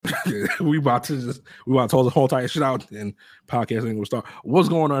we about to toss the whole entire shit out and podcasting will start. What's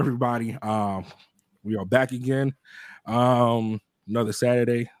going on, everybody? We are back again. Another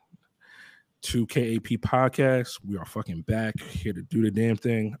Saturday, 2KAP podcast. We are fucking back here to do the damn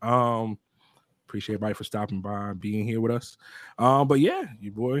thing. Appreciate everybody for stopping by, being here with us. But yeah,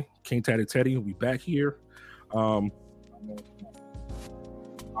 your boy King Tatted Teddy, we back here. I'm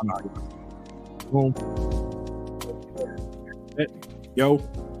not boom. Yo.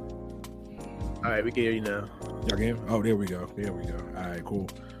 All right, we can hear you now. Y'all can? Oh, there we go. All right, cool.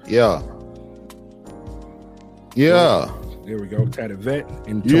 Yeah. There we go. Tatted Vet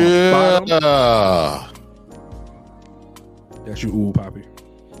and bottom. That's you, ooh, Poppy.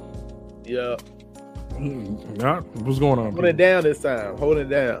 Yeah. Nah, what's going on? Holding it down this time. Holding it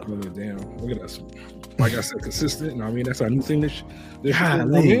down. Look at us. Like I said, consistent. I mean, that's our new thing. This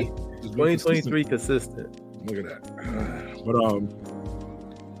 2023 consistent. Look at that. But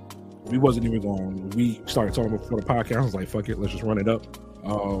we wasn't even going. We started talking before the podcast. I was like, "Fuck it, let's just run it up."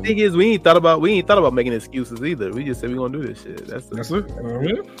 Thing is, we ain't thought about making excuses either. We just said we gonna do this shit. That's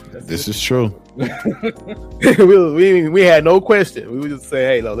it. This is true. we had no question. We would just say,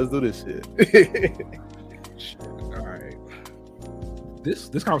 "Hey, no, let's do this shit." All right.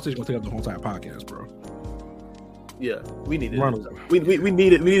 This conversation gonna take up the whole entire podcast, bro. Yeah, we needed we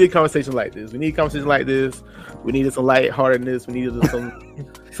needed a conversation like this. We need a conversation like this. We needed some lightheartedness. We needed some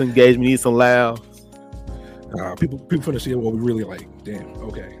engagement. We needed some laughs. People finna see what we really like. Damn.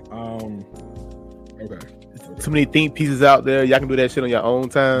 Okay. Okay. Too many think pieces out there. Y'all can do that shit on your own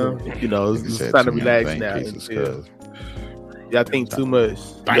time. You know, it's time to relax now. Y'all think too much.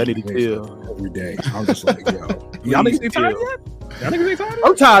 Y'all need to chill every day. I'm just like, yo, y'all niggas ain't tired yet?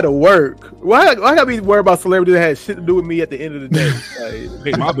 I'm tired of work. Why I gotta be worried about celebrities that had shit to do with me at the end of the day? Like,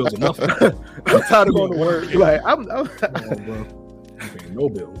 pay my bills enough. I'm tired of going to work. Like I'm bro. I'm paying no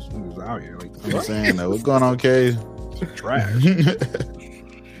bills. We was out here like I'm saying that. What's going on, Kay? Trash.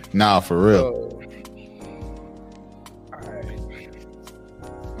 Nah, for real.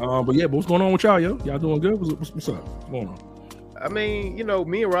 But yeah, but what's going on with y'all, yo? Y'all doing good? What's up? What's going on? I mean, you know,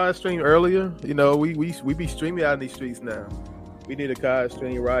 me and Rod streamed earlier. You know, we be streaming out in these streets now. We did a COD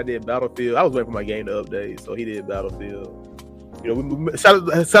stream. Rod did Battlefield. I was waiting for my game to update, so he did Battlefield. You know, we shout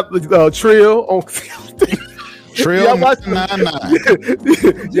out Trill on Trill. Y'all watch the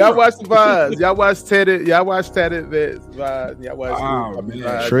vibes. Y'all watch Tatted Vet's vibes. Y'all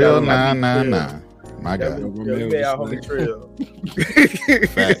watch Trill 999. My God. We made our homie Trill.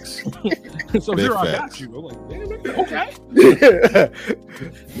 Facts. So Big here facts. I got you. I'm like, damn, okay.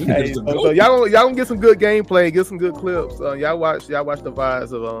 Hey, so y'all gonna get some good gameplay, get some good clips. Y'all watch the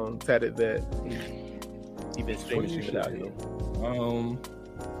vibes of Tatted Vet. He been streaming shit out here.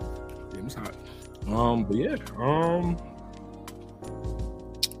 It was hot. But yeah. All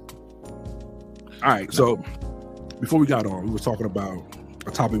right. So before we got on, we were talking about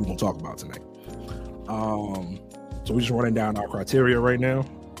a topic we're gonna talk about tonight. So we're just running down our criteria right now.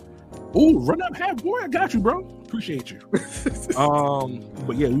 Ooh, run up half, boy. I got you, bro. Appreciate you.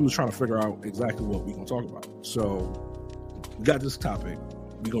 But yeah, we was trying to figure out exactly what we're gonna talk about. So we got this topic.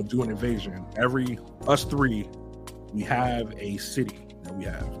 We're gonna do an invasion. Us three, we have a city that we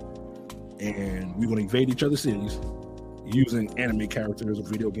have, and we're gonna invade each other's cities using anime characters or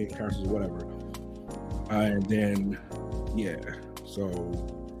video game characters or whatever. And then, yeah.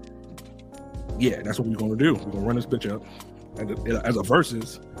 So. Yeah, that's what we're gonna do. We're gonna run this bitch up as a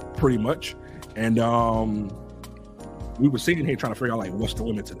versus, pretty much. And we were sitting here trying to figure out like what's the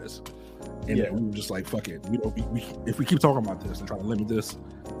limit to this. And then we were just like, fuck it. If we keep talking about this and try to limit this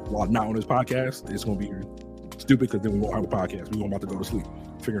while not on this podcast, it's gonna be stupid because then we won't have a podcast. We're about to go to sleep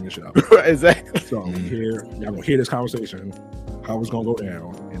figuring this shit out. Exactly. So y'all gonna hear this conversation, how it's gonna go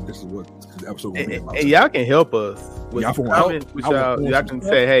down, and this is what the episode will be about. And y'all can help us with comments. Y'all can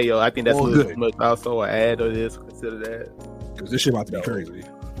say, hey, yo, I think that's a little too much. Also, or add or this, consider that. Because this shit about to be crazy.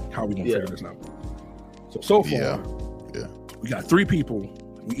 How are we gonna figure this out? So far, we got 3 people.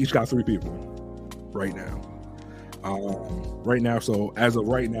 We each got 3 people right now. So as of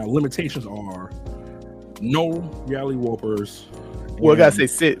right now, limitations are no reality warpers. Well, I gotta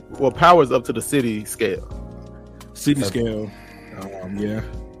say, powers up to the city scale.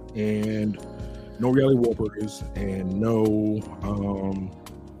 And no reality warpers and no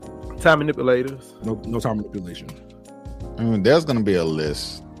time manipulators. No time manipulation. I mean, there's gonna be a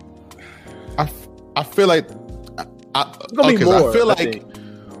list. I feel like I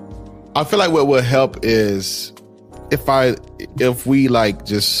feel like what will help is if we like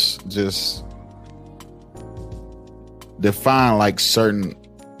just define like certain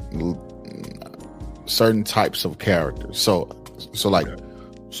types of characters. So like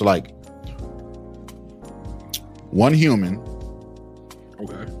So like one human,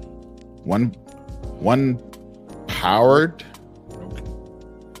 Okay. one powered,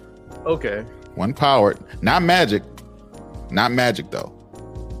 Okay. one powered, not magic though.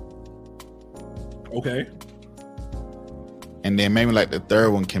 Okay. And then maybe like the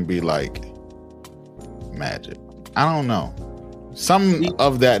third one can be like magic. I don't know. Some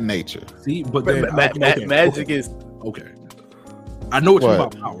of that nature. See, but then okay, magic okay. is Okay. I know what you're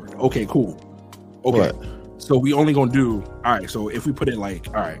What? about powered. Okay, cool. Okay. What? So we only gonna do all right. So if we put it like,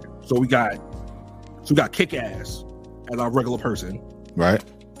 all right, so we got kick ass as our regular person. Right?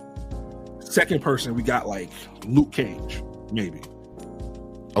 Second person, we got like Luke Cage, maybe.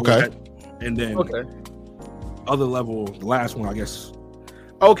 Okay. And then okay. other level, the last one, I guess.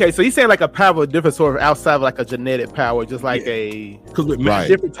 Okay, so he's saying like a power different sort of outside of like a genetic power, just like a Because with Right.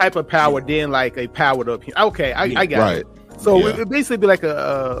 different type of power than like a powered up. Okay, I got Right. it. So Yeah. it would basically be like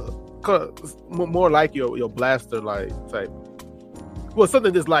more like your blaster like type. Well,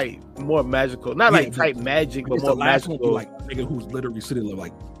 something that's like more magical, not like type magic, but It's more the last one magical. be like a nigga who's literally sitting there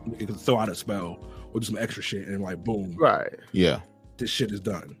like nigga can throw out a spell or do some extra shit and like boom, Right. Yeah. this shit is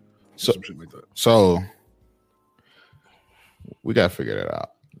done. So- Some shit like that. So we gotta figure that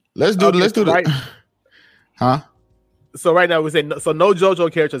out. Let's do right. Huh? So right now we say no, so no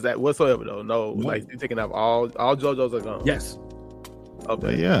JoJo characters that whatsoever though. No, No. like you're taking out all JoJos are gone. Yes. But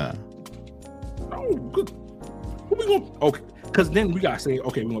Okay. yeah. Oh, good. What we gonna? Okay, because then we gotta say,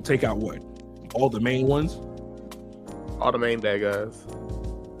 okay, we're gonna take out what? All the main ones. All the main bad guys.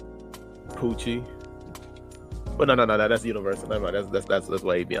 Poochie. But no, that's Universal. Never mind. That's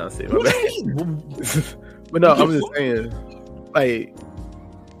way beyond it. What do you mean? But no, I'm just saying, like,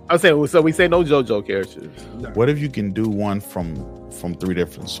 I'm saying, so we say no JoJo characters. No. What if you can do one from 3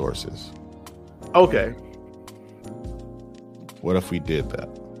 different sources? Okay. What if we did that?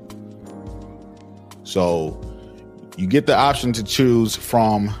 So you get the option to choose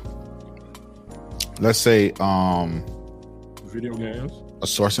from, let's say, Video games. a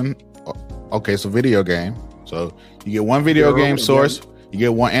sourcing. Okay, so video game. So you get one video game source, you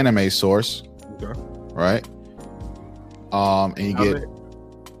get one anime source, Okay. right? And you get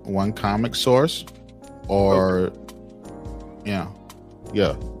one comic source, or yeah.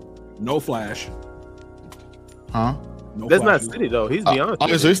 No Flash. Huh? No That's Flash. not city though. He's beyond.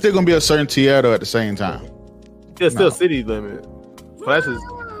 Okay, so it's still gonna be a certain tier though at the same time. There's still no. city limit. Flash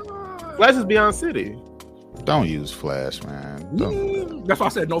is beyond city. Don't use Flash, man. Don't. That's why I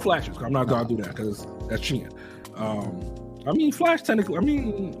said no Flashes. I'm not gonna do that because that's cheating. I mean, Flash technically. I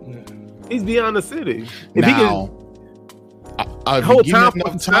mean, He's beyond the city. If Now, the whole time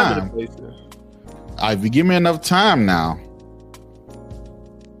enough time. If you give me enough time now,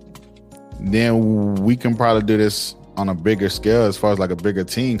 then we can probably do this on a bigger scale as far as like a bigger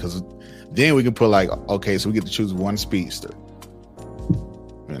team, because then we can put like, okay, so we get to choose one speedster.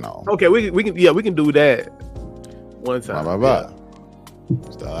 You know. Okay, we can do that one time. Blah, blah,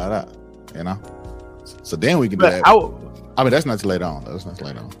 blah. Stuff like that. You know. So then we can do But that. I mean, that's not too later on. That's not too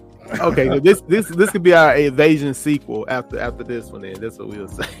later on. okay, this could be our evasion sequel after this one. Then that's what we'll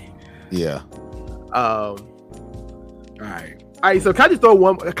say. Yeah. all right. All right, so can I just throw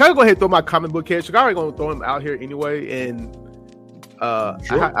one? Can I go ahead and throw my comic book character? I'm already gonna throw him out here anyway. And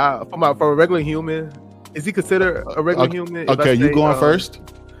Sure. for a regular human, is he considered a regular human? If I Okay, you say, going first?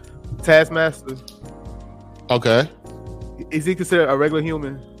 Taskmaster. Okay. Is he considered a regular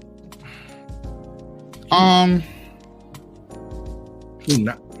human? He's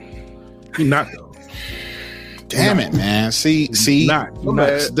not. He's not though. Damn it, man. See, Not.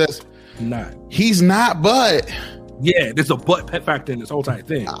 that's Not. he's not, but Yeah, there's a butt pet factor in this whole entire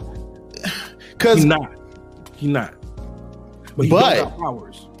thing. because He's not. He's not. But he But- don't got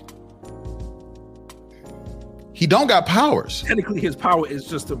powers. he don't got powers. Technically, his power is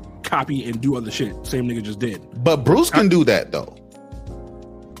just to copy and do other shit. Same nigga just did. But Bruce can do that though.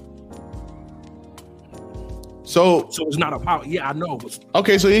 So So it's not a power. Yeah, I know. But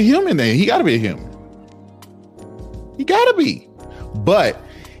okay, so he's human then. He gotta be a human. He gotta be. But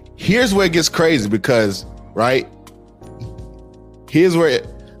here's where it gets crazy because, right? Here's where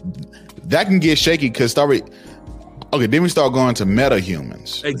that can get shaky because then we start going to meta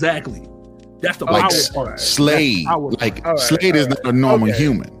humans. exactly. That's the Like power part. Slade. That's the power Like All right, Slade is all right. not a normal Okay.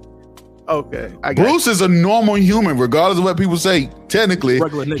 human. Okay, I got Bruce is a normal human, regardless of what people say. Technically,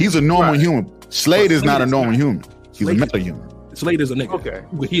 Regular nigga. he's a normal Right. human. Slade But is not a Slade is normal not. human. He's Slade a is- meta human. Slade is a nigga. Okay.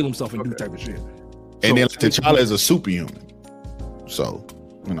 Who can heal himself and do Okay. type of shit. And then So- T'Challa is a superhuman. So,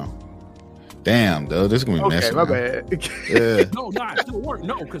 you know. Damn, though. This is going to be Okay, messy. my man. bad. Yeah. No, nah, it still work.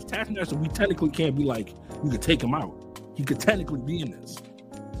 No, because Taskmaster, we technically can't be like, you could take him out. He could technically be in this.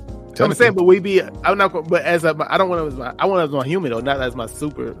 I'm saying, but I'm not. But I don't want him as my. I want him as my human though, not as my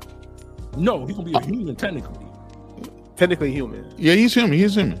super. No, he's gonna be a human technically. Technically human. Yeah, he's human.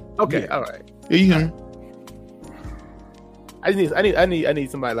 He's human. Okay, all right. Yeah, he's human. I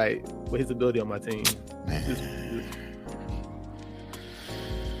need somebody like with his ability on my team.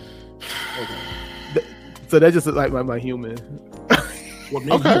 Okay. So that's just like my human. Well,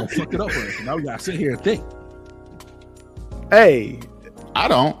 maybe you gonna fuck it up for us. Now we gotta sit here and think. Hey, I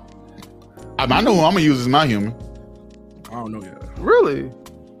don't. I know who I'm gonna use as my human. I don't know yet. Really?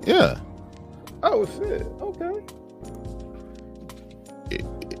 Yeah. Oh shit. Okay.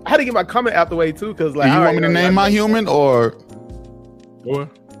 I had to get my comment out the way too, because like, you want me to name my human or? Go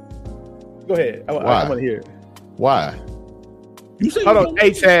ahead. I want to hear it. Why? You say hold on.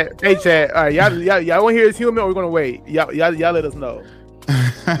 Hey chat. All right, y'all want to hear his human, or we're gonna wait? Y'all let us know.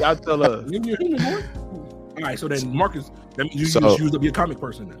 Y'all tell us. Give me your human, boy. All right, so then Marcus, that means you just used to be a comic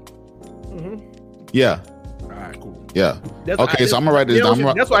person then. Mm-hmm. Yeah. All right, cool. Yeah. Okay, so I'm gonna write this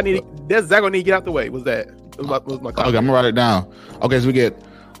down. That's what I need. That's Zach gonna need to get out the way. Was that? Was my comment. Okay, I'm gonna write it down. Okay, so we get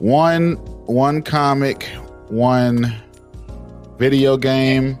one comic, one video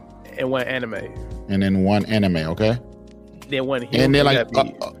game, and one anime, and then one anime. Okay. Then one human. And then like,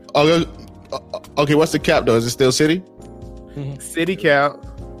 okay, what's the cap though? Is it still city? City cap.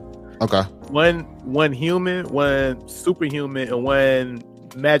 Okay. One human, one superhuman, and one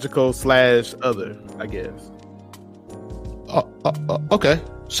magical / other, I guess. Okay.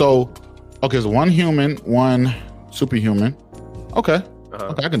 So one human, one superhuman. Okay.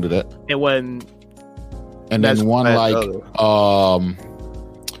 Okay, I can do that. And one. And then one like other.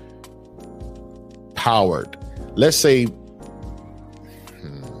 Powered. Let's say.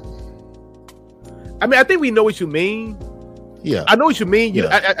 I mean, I think we know what you mean. Yeah, I know what you mean.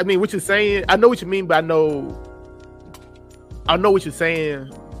 I mean, what you're saying. I know what you mean, but I know what you're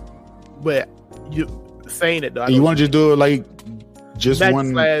saying. But you saying it though. You want to just do it like just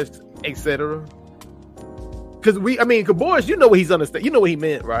one / etc. Because cause Boris, you know what he's understand. You know what he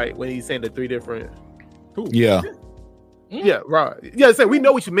meant, right? When he's saying the three different. Ooh. Yeah. Yeah. Right. Yeah. So we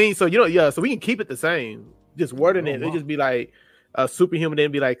know what you mean. So so we can keep it the same. Just wording it. It'd just be like. A superhuman,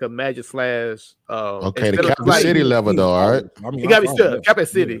 then be like a magic / okay, the Cap City level though, all right? It gotta be still Cap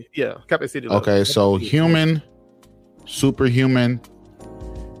City. Yeah, Cap City level. Okay, so human, superhuman.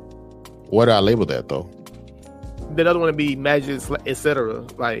 What do I label that though? The other one would be magic, etc.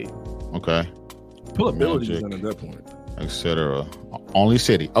 Like, okay, pull abilities at that point, etc. Only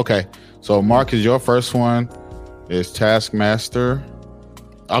city. Okay, so Mark is your first one. Is Taskmaster.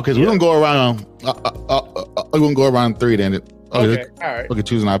 Okay, so we're gonna go around. We're gonna go around 3 then. Okay, all right. Look at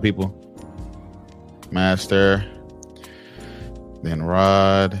choosing our people. Master, then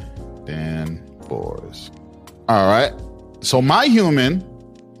Rod, then Boris. All right. So my human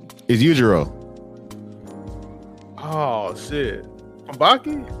is Yujiro. Oh shit,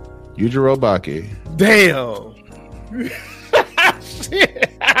 Baki. Yujiro Baki. Damn. Shit.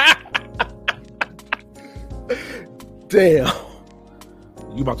 Damn.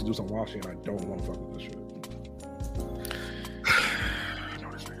 You about to do some wild shit, and I don't want to fuck with this shit.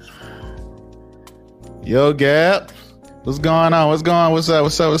 Yo, Gap. What's going on? What's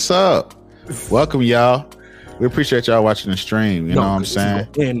up? Welcome, y'all. We appreciate y'all watching the stream. You know what I'm saying?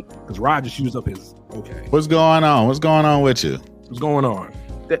 And because Rod just used up his okay. What's going on? What's going on with you? What's going on?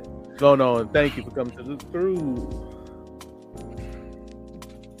 Thank you for coming through.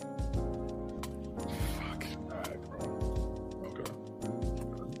 Fuck. All right, bro. Okay.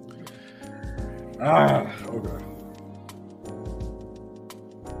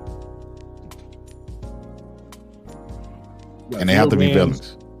 Okay. And they have to be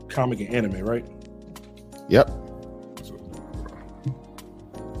villains. Comic and anime, right? Yep.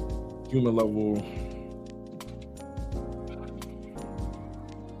 Human level.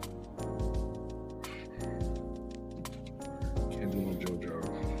 Can't do no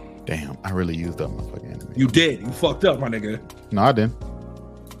JoJo. Damn, I really used up my fucking anime. You did. You fucked up, my nigga. No, I didn't.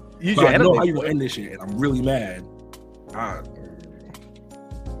 I know how you gonna end this shit, and I'm really mad. I'm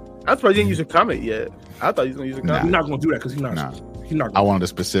surprised you didn't use a comment yet. I thought he was gonna use a comment. He's not gonna do that because he's not. He's not. I wanted a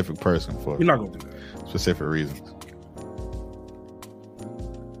specific person for. He's not gonna do that. Specific reasons.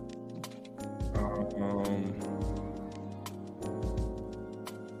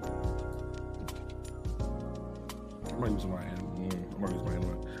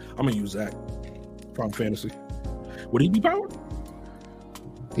 I'm gonna use Zach from Fantasy. Would he be powered?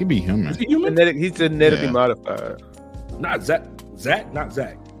 He'd be human. Is he human? He's genetically modified. Not Zach. Not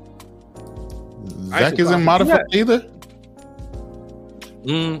Zach. Zach isn't modified either.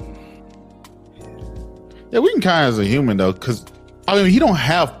 Mm. Yeah, we can count as a human though, because he don't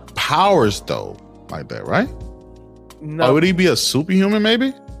have powers though, like that, right? No, Or would he be a superhuman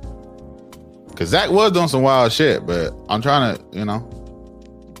maybe? Because Zach was doing some wild shit, but I'm trying to, you know.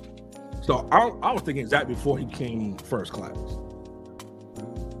 So I was thinking Zach before he came first class,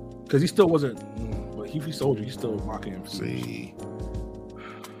 because he still wasn't. But if he's soldier, he's still rocking him. See,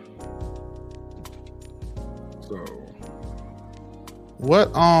 So what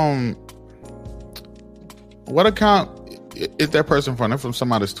account is that person from? They're from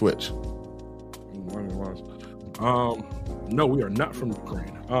somebody's Twitch. No, we are not from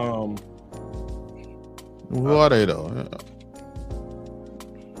Ukraine. Who are they though?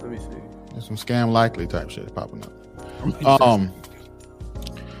 let me see. There's some scam likely type shit popping up.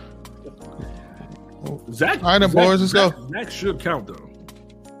 Zach. All right, then, boys, let's go. Zach should count though.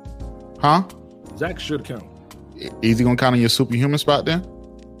 Huh? Zach should count. Is he gonna count on your superhuman spot then?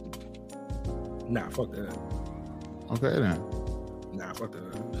 Nah, fuck that. Okay then. Nah, fuck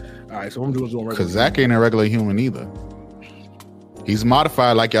that. All right, so I'm doing regular. Because Zach ain't a regular human either. He's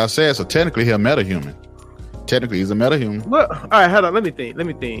modified, like y'all said, so technically he's a metahuman. Technically, he's a metahuman. Look, all right, hold on. Let me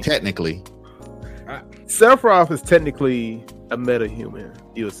think. Technically. Sephiroth is technically a metahuman,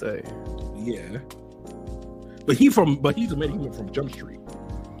 you would say. Yeah. But he's a metahuman from Jump Street.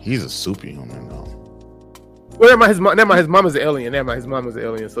 He's a superhuman though. Well, his mom is an alien. His mom is an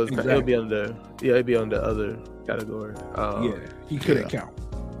alien, so it's, Exactly. it'll be under. Yeah, it'll be on the other category. Yeah, he couldn't count.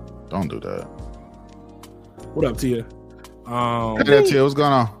 Don't do that. What up, Tia? Hey, Tia, what's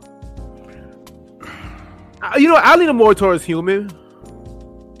going on? You know, I lean more towards human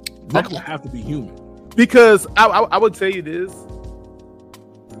Zach would have to be human. because I would tell you this,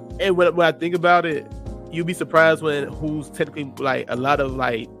 and when I think about it, you'd be surprised when who's technically like a lot of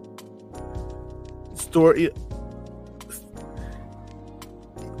like story.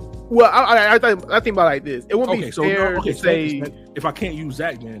 Well, I think about it like this. It wouldn't be fair to say if I can't use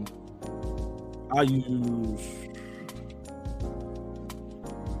Zach, then I use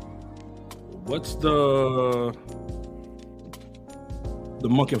what's the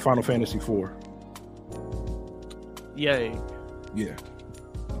monk in Final Fantasy IV? Yang. Yeah,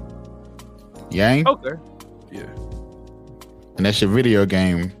 Yang? Okay. yeah. And that's your video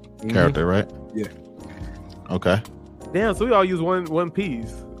game character, right? Yeah. Okay. Damn. So we all use one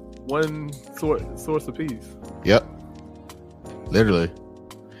piece, one source of peace. Yep. Literally.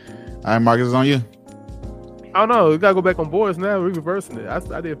 All right, Marcus, it's on you. I don't know. We gotta go back on boards now. We're reversing it.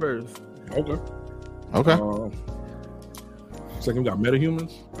 I did first. Okay. Okay. Second, we got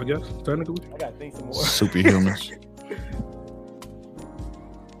metahumans, I guess, technically. I gotta think some more. Superhumans.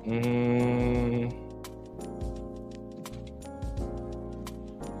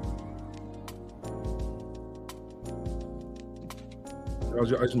 I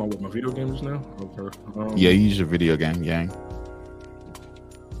just my video game just now. Okay. Yeah, you use your video game, Yang.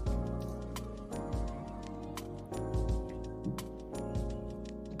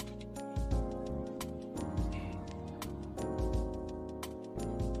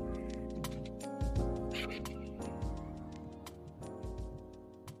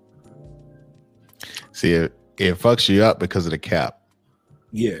 See, it fucks you up because of the cap.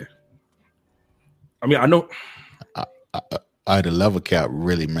 Yeah. I mean, I know. The level cap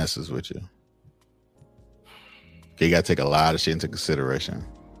really messes with you. You gotta take a lot of shit into consideration.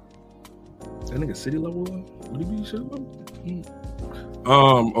 That nigga city level though? Would he be city level?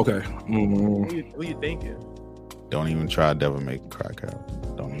 Okay. What you thinking? Don't even try Devil May Cry character.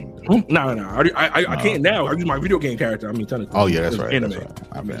 Don't even do it. No. I can't now. I use my video game character. I mean, technically. Oh yeah, that's it's right. Anime. That's right.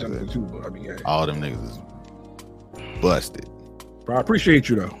 I mean, technically too, but I mean, yeah. All them niggas is busted. Bro, I appreciate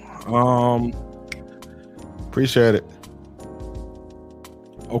you though. Appreciate it.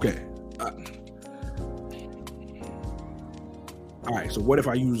 Okay. All right. So what if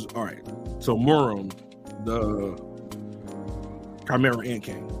I use? All right. So Murum, the Chimera Ant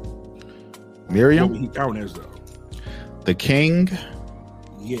King. Miriam, What would he count as though? the king.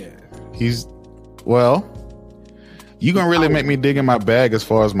 Yeah. He's well. You gonna really make me dig in my bag as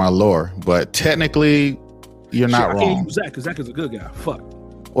far as my lore, but technically, you're not I wrong. can't use Zach because Zach is a good guy. Fuck.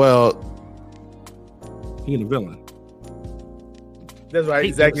 Well, He ain't a villain. That's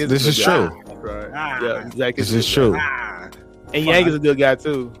right. Zach is. this is true. Right. Yeah. Zach This is is true. And Yang is a good guy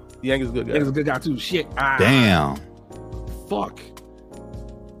too. Yang is a good guy. He's a good guy too. Shit. Damn, Fuck.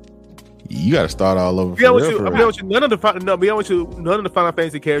 you got to start all over. Be honest For real, with for you, real. none of the Final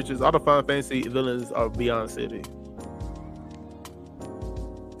Fantasy characters, all the Final Fantasy villains are beyond city.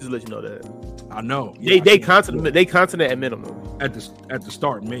 Just to let you know that. I know. They constant at minimum. At the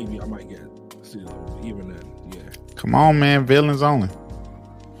start, maybe I might get city level. Even then, yeah. Come on, man, villains only.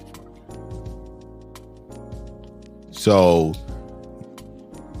 So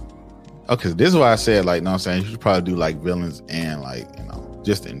Okay, this is why I said, like, know what I'm saying, you should probably do like villains and like, you know,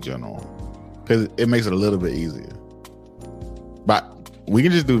 just in general, because it makes it a little bit easier. But we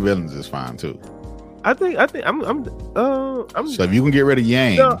can just do villains, it's fine too. I think I'm So if you can get rid of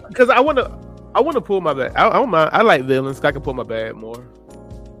Yang, because I want to pull my bad. I don't mind. I like villains. 'Cause I can pull my bad more.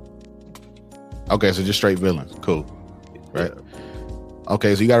 okay, so just straight villains, cool, right? Yeah.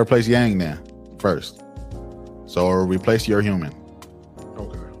 Okay, so you got to replace Yang now first. So replace your human.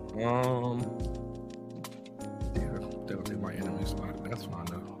 Okay. Yeah, that'll take my enemy spot. That's fine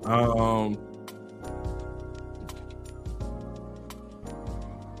though.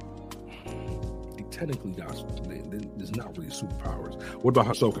 He technically got. There's not really superpowers. What about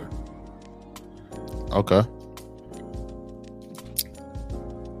Hisoka? Okay.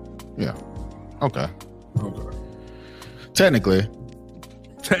 Yeah. Okay. Okay. Technically,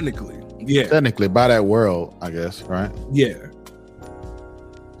 yeah. Technically, by that world, I guess, right? Yeah.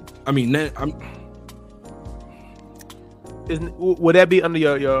 I mean, Would that be under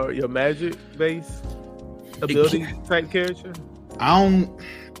your magic base ability type character? I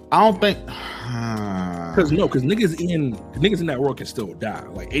don't think. Because niggas in that world can still die.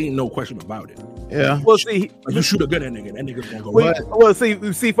 Like, ain't no question about it. Yeah. Well, see, like, you shoot a gun at that nigga, that nigga's gonna go. Well,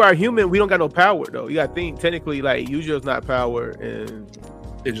 see, for our human, we don't got no power though. You got to think technically, like Yujir's not power, and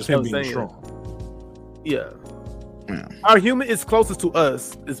it's just him being strong. Yeah. Our human is closest to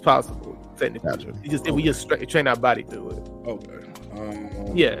us as possible. Technically, gotcha. We just train our body through it. Okay.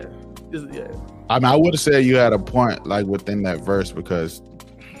 Yeah. I mean, I would have said you had a point, like within that verse, because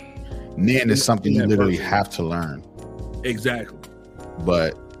Nen is something you literally have to learn. Exactly.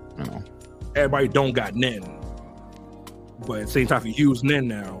 But you know, everybody don't got Nen. But at the same time, if you use Nen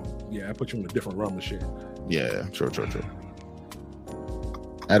now, yeah, I put you in a different realm of shit. Yeah, true.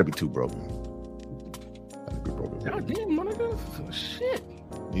 That'd be too broken. God damn, motherfucker. Shit.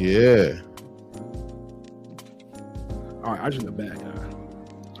 Yeah. All right, I just a bad guy.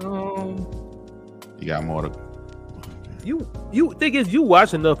 You got more to. You think is you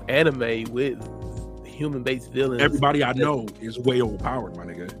watch enough anime with human-based villains? Everybody I know is way overpowered, my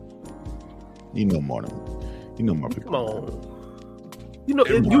nigga. You know more people. Come on. You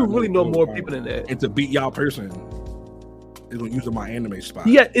really know more people than that. And to beat y'all person is gonna use my anime spot.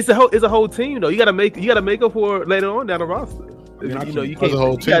 Yeah, it's a whole team though. You gotta make up for it later on down the roster. You can't. It's a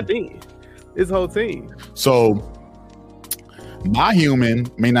whole team. It's a whole team. So my human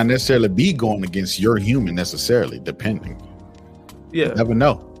may not necessarily be going against your human necessarily, depending. Yeah. You never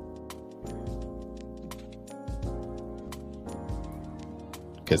know.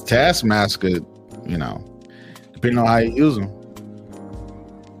 Because Taskmaster, you know, depending on how you use them.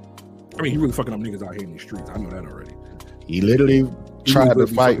 I mean, he really fucking up niggas out here in these streets. I know that already. He literally tried to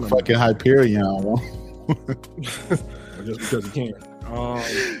fight fucking Hyperion. Just because he can.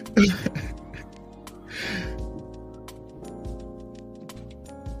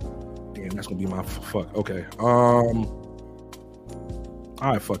 Damn, that's gonna be my fuck. Okay. All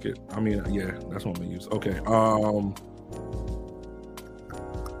right, fuck it. I mean, yeah, that's what I'm gonna use. Okay. All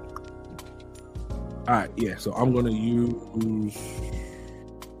right, yeah. So I'm gonna use.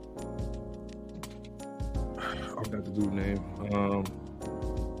 I forgot the dude's name.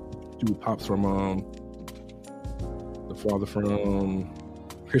 Dude pops from the father from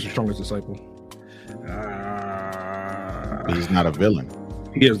Here's the Strongest Disciple. He's not a villain.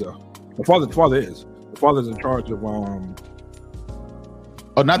 He is though. The father is. The father's in charge of Oh,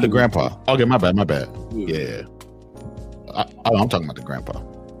 not the grandpa. Okay, my bad. Yeah. I'm talking about the grandpa.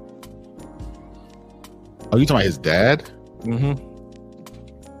 Oh, you talking about his dad? Mm-hmm.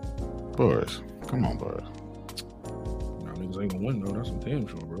 Boris, come on, Boris. Nah, niggas ain't gonna win though. That's some damn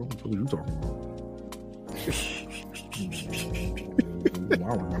sure, bro. What are you talking about? I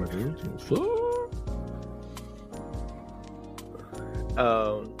don't want to do.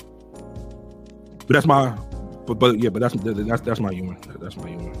 But that's my. But yeah, but that's my human. That's my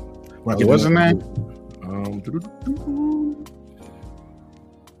human. What's his name?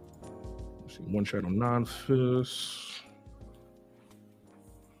 Let's see, one shadow, non-fist.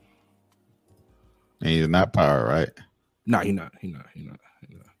 And he's not power, right? Nah, he not.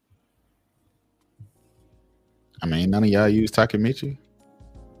 I mean, none of y'all use Takemichi.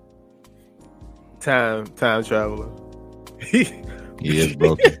 Time traveler. He is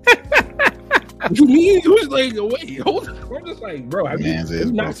broken. What you mean? It was like, wait, hold on. I'm just like, bro, have you not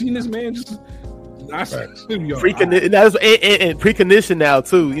broken. seen this man? Just I said, and precondition now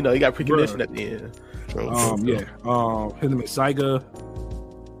too. You know, you got precondition at the end. Yeah. His name is Saiga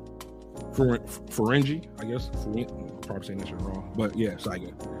Ferengi, I guess. I'm probably saying this shit wrong, but yeah,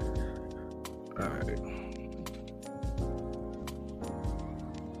 Saiga. All right.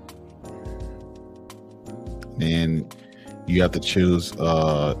 then you have to choose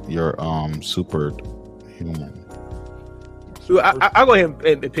your super human. I'll go ahead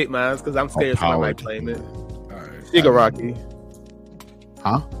and pick mine because I'm scared somebody might claim it. All right. Shigaraki.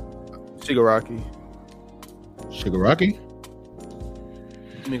 Huh? Shigaraki. Shigaraki?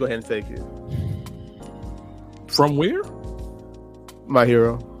 Let me go ahead and take it. From where? My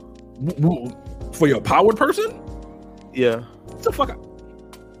hero. For your powered person? Yeah. Get the fuck out.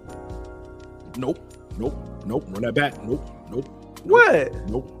 Nope. Run that back. Nope. What?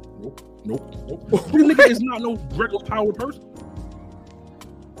 Nope. This nigga is not no regular powered person.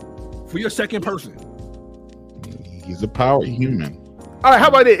 For your second person. He's a powered human. All right, how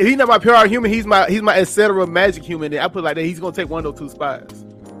about it? If he's not my powered human, he's my etc. magic human. Then I put it like that. He's gonna take one of those two spots.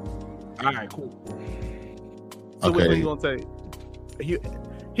 All right, cool. So which one you gonna take?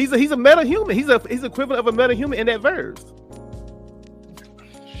 He's a meta human. He's equivalent of a meta human in that verse.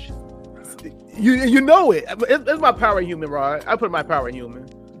 You know it. It's my powered human, Rod. I put my powered human.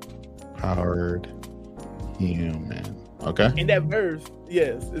 Powered human. Okay. In that verse,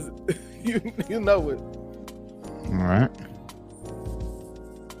 yes. You know it. All right.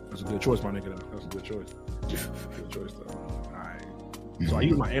 That's a good choice, my nigga. That's a good choice. Good choice, though. All right. So I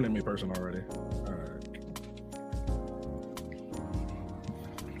use my anime person already. All right.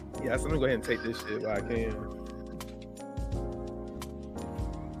 Yeah, so let me go ahead and take this shit while I can.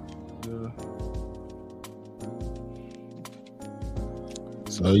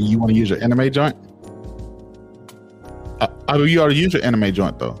 So you want to use your anime joint? I mean, you already used your anime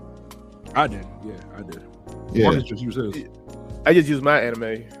joint though. I did. Yeah, I did. Yeah. Marcus just used his. I just used my anime.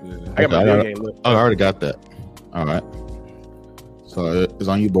 Yeah. I got my video game list. I already got that. All right. So it's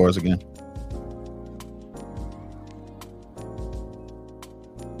on you boys again.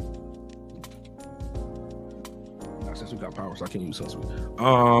 Nah, since we got power, so I can't use Sunsuit.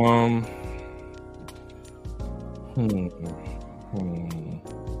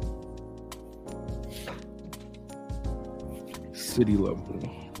 City level.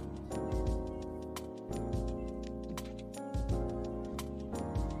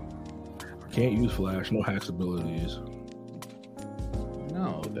 I can't use Flash. No hacks abilities.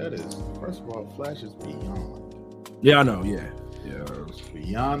 No, that is first of all, Flash is beyond. Yeah, I know. Yeah.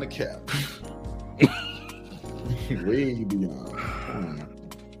 Beyond the cap. Way beyond.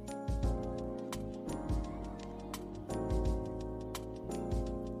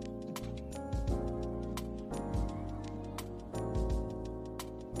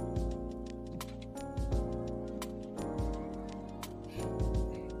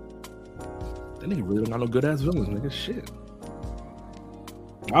 That nigga really not no good ass villains, nigga. Shit.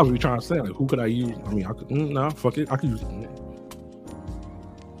 I was really trying to say, like, who could I use? I mean, I could. Nah, fuck it. I could use.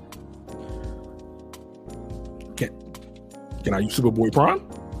 Can I use Superboy Prime?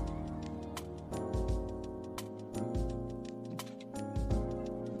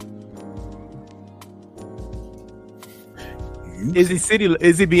 Is he city?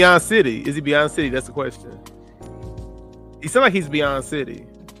 Is he beyond city? Is he beyond city? That's the question. He sounds like he's beyond city.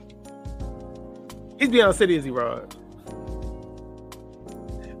 He's beyond city, is he, Rod?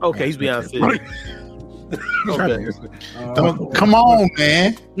 Okay, he's beyond city. Okay. Come on,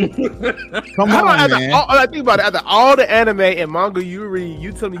 man. Come on, man. I think about it. After all the anime and manga you read,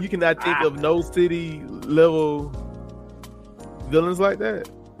 you tell me you cannot think of no city level villains like that?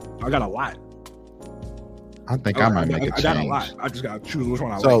 I got a lot. I think I might make a change. I got a lot. I just got to choose which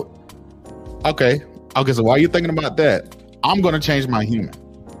one I like. So, okay. So while you're thinking about that, I'm going to change my human.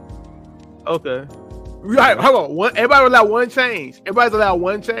 Okay. Right, hold on. Everybody allow one change. Everybody's allowed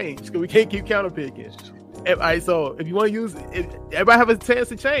one change because we can't keep counterpicking. All right, so if you want to use, everybody have a chance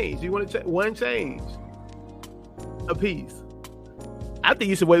to change. You want to one change a piece. I think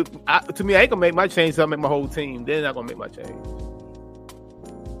you should wait. To me, I ain't gonna make my change. So I make my whole team. Then I'm gonna make my change.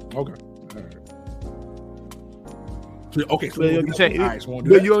 Okay. All right. So, okay. So you can change. All right, so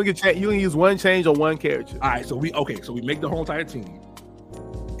you only get change. You can use one change on one character. All right. So we make the whole entire team.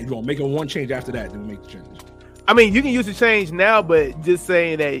 If you're gonna make one change after that, then we make the change. I mean, you can use the change now, but just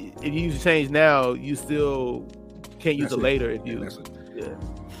saying that if you use the change now, you still can't use it later. If you, yeah.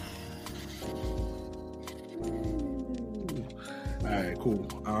 All right, cool.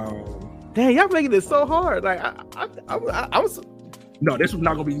 Dang, y'all making this so hard. Like, I was. No, this was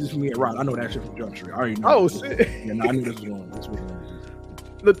not gonna be easy for me at Rod. I know that shit from Jump Street. I already know. Oh shit! Yeah, no, I knew this was going. This was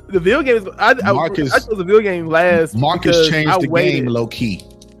going. The video game is. I chose the video game last. Marcus changed the game low key.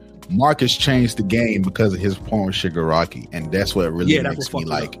 Marcus changed the game because of his porn with Shigaraki, and that's what really makes me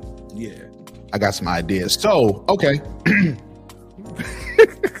like. Yeah, I got some ideas. So okay.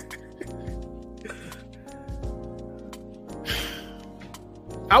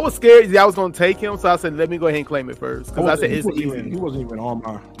 I was scared that I was gonna take him, so I said, "Let me go ahead and claim it first." Because I said it's he easy. He wasn't even on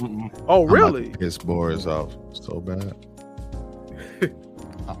my. Oh, really? Piss Boris off so bad.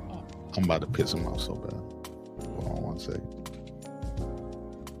 I'm about to piss him off so bad. Hold on 1 second.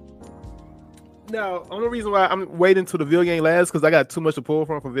 Now, only reason why I'm waiting till the video game lasts because I got too much to pull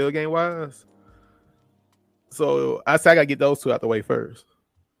from video game wise. So I said I gotta get those two out the way first.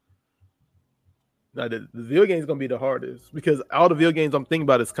 Now the video game is gonna be the hardest because all the video games I'm thinking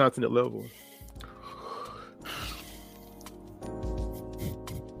about is continent level.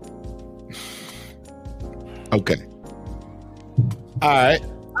 Okay. All right.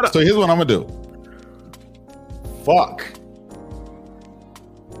 So here's what I'm gonna do. Fuck.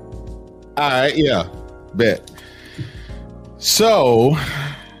 All right. Yeah. Bet. So.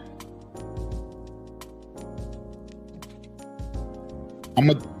 I'm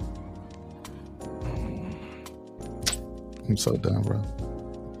so done, bro.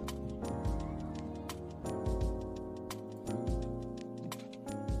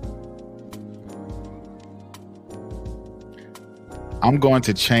 I'm going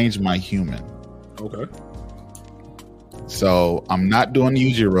to change my human. Okay. So I'm not doing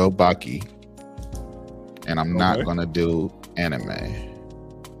Yujiro Baki, and I'm not going to do anime.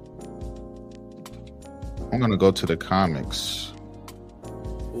 I'm going to go to the comics.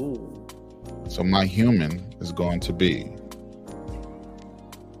 Ooh. So my human is going to be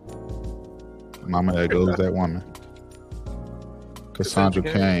Mama, there goes that woman. Cassandra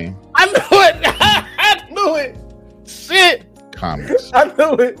Cain. I knew it. I knew it. Shit. Comics. I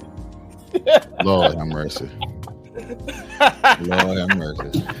knew it. Lord have mercy. Lord have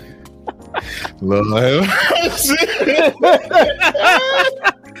mercy. Lord have mercy.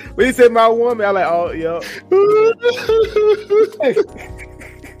 When he said my woman, I like, oh, yo.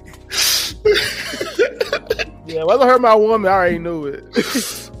 Yeah, once I heard my woman, I already knew it.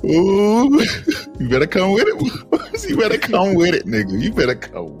 Ooh, you better come with it. You better come with it, nigga. You better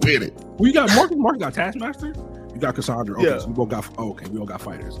come with it. Well, you got Mark. Mark got Taskmaster. You got Cassandra. Okay, Yeah. so we both got. Okay, we all got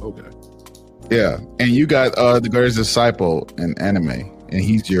fighters. Okay. Yeah, and you got the greatest disciple in anime, and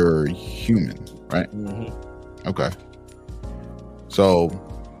he's your human, right? Mm-hmm. Okay. So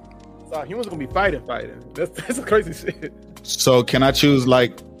Humans gonna be fighting. That's crazy shit. So can I choose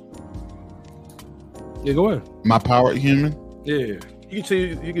like Yeah, go ahead. my powered human? Yeah. You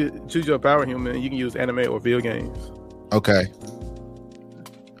can choose your power human. And you can use anime or video games. Okay.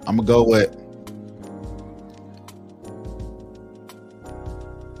 I'm gonna go with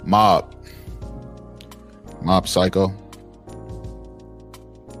Mob Psycho.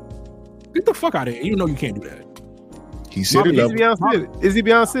 Get the fuck out of here. You know you can't do that. He's city level. Is he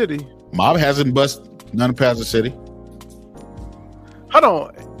beyond city? Mob hasn't bust none past the city. Hold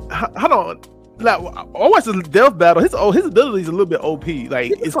on. Like, I watched the Death Battle. His ability is a little bit OP.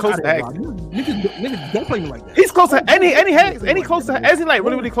 Like it's close to hacks. Niggas don't play me like that. He's close to any hacks. Any close to is he like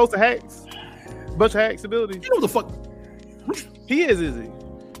really close to hacks? Bunch of hacks ability. You know the fuck? He is he?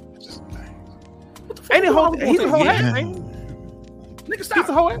 Ain't he whole? He's a whole hack, ain't he? Nigga, stop.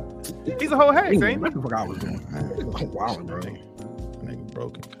 He's a whole hack, ain't he? That's what I was doing. Wow, bro. Nigga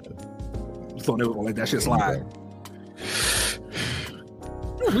broken. You thought they were gonna let that shit slide.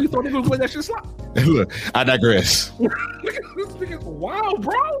 You thought they were gonna let that shit slide. Look, I digress. This nigga's wild,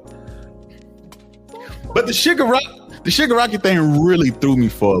 bro. But the Shigaraki thing really threw me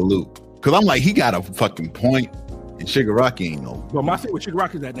for a loop. Cause I'm like, he got a fucking point, and Shigaraki ain't no. But my thing with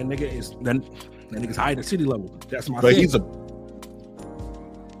Shigaraki is that that nigga's high in the city level. That's my But thing. he's a.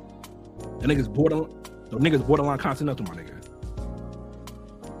 The nigga's borderline continental, my nigga.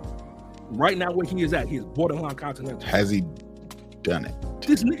 Right now, where he is at, he is borderline continental. Has he done it?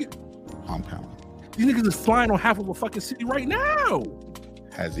 This nigga, Compound. these niggas is flying on half of a fucking city right now.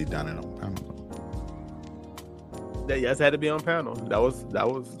 Has he done it on panel? That yes had to be on panel. That was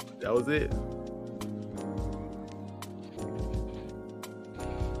it.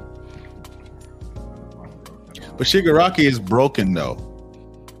 But Shigaraki is broken though.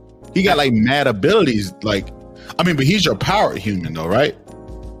 He got like mad abilities. Like, I mean, but he's your powered human though, right?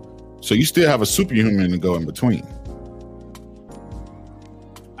 So you still have a superhuman to go in between.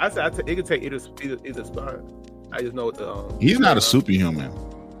 I said it could take either spot. I just know what the He's not a superhuman.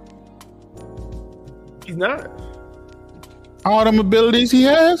 He's not. All them abilities he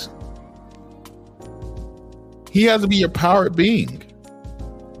has to be your powered being.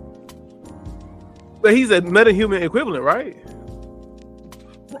 But he's a meta-human equivalent, right?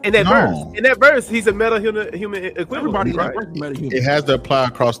 In that verse, he's a meta-human equivalent. Everybody right? meta-human. It has to apply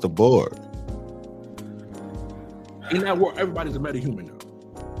across the board. In that world, everybody's a meta-human now.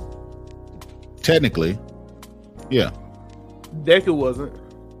 Technically, yeah. Deku wasn't.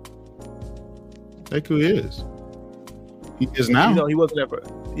 Take who he is. He is now. You know, he wasn't ever.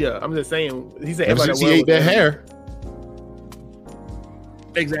 Yeah, I'm just saying. He said ever since he ate that hair.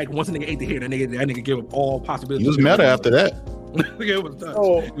 Exactly. Once a nigga ate the hair, that nigga gave up all possibilities. He was meta after that. It was done.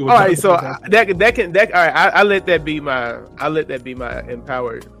 Oh, all right. So that can all right. I let that be my. I let that be my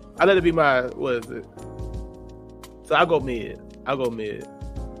empowered. I let it be my. What is it? So I go mid.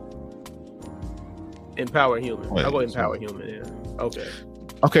 Empower human. Wait, I'll go empower human. Yeah. Okay.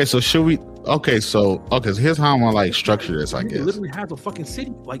 Okay. So should we? Okay. So here's how I'm gonna like structure this. I He guess. literally has a fucking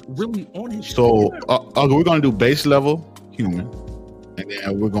city like really on his. So okay, we're gonna do base level human, and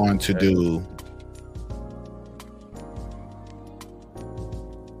then we're going to do.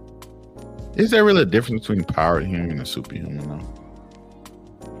 Is there really a difference between powered human and superhuman though?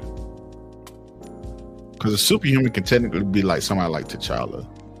 Because a superhuman can technically be like somebody like T'Challa.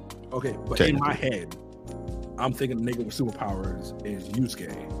 Okay, but in my head, I'm thinking the nigga with superpowers is Yusuke,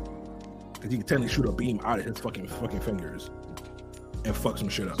 because he can technically shoot a beam out of his fucking fingers and fuck some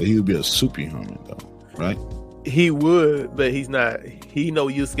shit up. So he would be a superhuman though, right? He would, but he's not. He know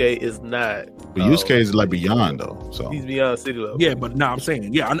Yusuke is not. But Yusuke is like beyond though, so he's beyond city level. Yeah, but I'm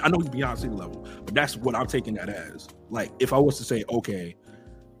saying, yeah, I know he's beyond city level, but that's what I'm taking that as. Like, if I was to say, okay,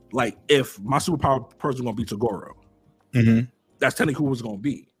 like if my superpower person gonna be Toguro, that's technically who it's gonna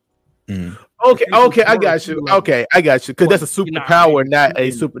be. Okay, I got you. Okay, I got you. Because that's a superpower, not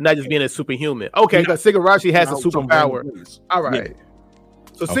just being a superhuman. Okay, because Sigurashi has a superpower. All right.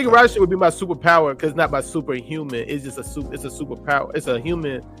 So Sigurashi would be my superpower because not my superhuman. It's just it's a superpower. It's a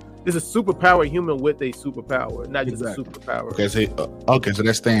human. It's a superpower human with a superpower, not just a superpower. Okay, so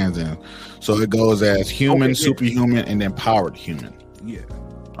that stands in. So it goes as human, superhuman, and then powered human. Yeah.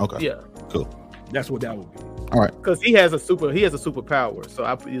 Okay. Yeah. Cool. That's what that would be. All right. Because he has a superpower, so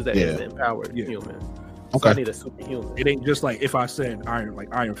I use that as an empowered human. So okay. I need a superhuman. It ain't just like if I said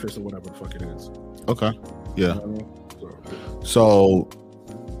Iron Fist or whatever the fuck it is. Okay. Yeah. So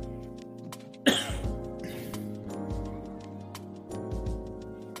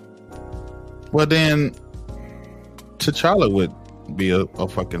well then T'Challa would be a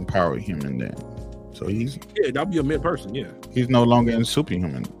fucking powered human then. So that'd be a mid person, yeah. He's no longer in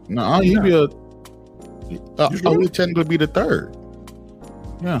superhuman. No, he'd be would technically be the third.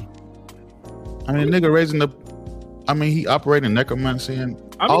 Yeah. I mean nigga he operating necromancy and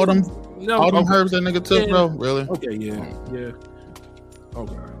all them herbs that nigga took, bro. Really? Okay, yeah.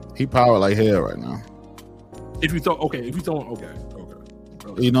 Okay. He powered like hell right now. If you throw okay.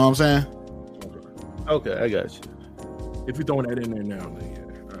 You know what I'm saying? Okay, I got you. If you're throwing that in there now, then yeah.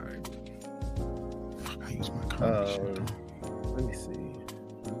 All right. I use my card. Let me see.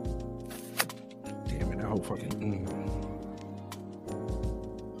 Damn it, that whole fucking.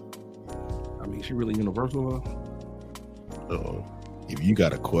 I mean, she really universal though. If you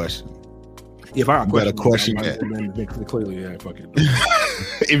got a question. If I got a question, then clearly, yeah, fuck it.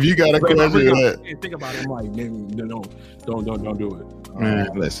 If you got a question, think about it. I'm like, man, don't do it. Man,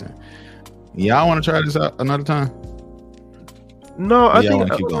 listen. Y'all want to try this out another time? No, I think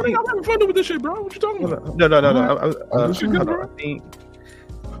keep going. I'm having fun with this shit, bro. What you talking about? No. I think.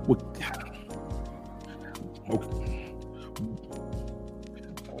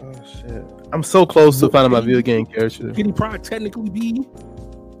 Oh shit! I'm so close to finding my video game character. Kitty Pryde technically be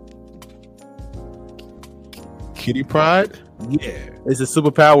Kitty Pryde? Yeah, it's a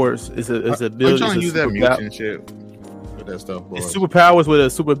superpowers. It's a ability. I'm trying to use that mutant shit with that stuff. Boy. It's superpowers with a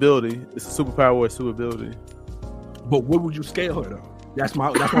super ability. It's a superpower with a super ability. But what would you scale her though? That's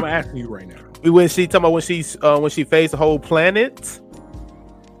what I'm asking you right now. When she faced the whole planet.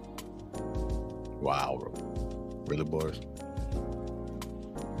 Wow, bro. Really, boys?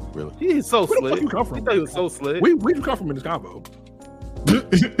 Really? He's so slick. Where the fuck you come from? He thought he was so slick. Where'd you come from in this combo? Where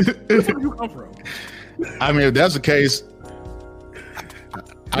the fuck you come from? I mean, if that's the case,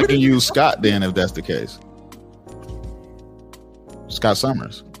 I can use Scott then. If that's the case, Scott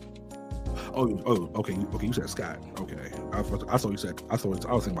Summers. Oh, okay. You said Scott. Okay, I thought you said. I was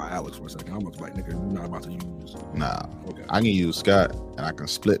thinking about Alex for a second. I was like, nigga, you're not about to use. Nah. Okay. I can use Scott, and I can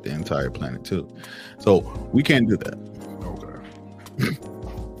split the entire planet too. So we can't do that. Okay.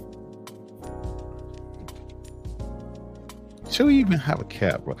 Should we even have a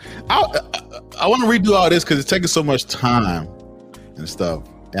cap, bro? I want to redo all this because it's taking so much time and stuff.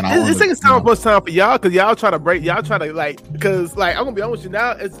 And it's taking so much time for y'all because y'all try to because I'm gonna be honest with you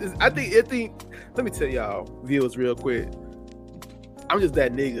now. I think. Let me tell y'all, viewers, real quick. I'm just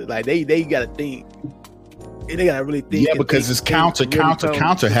that nigga. Like they gotta think. they gotta really think. Yeah, because it's counter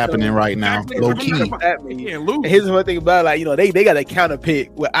happening right now, low key. And here's one thing about it, like, you know, they got a counter pick.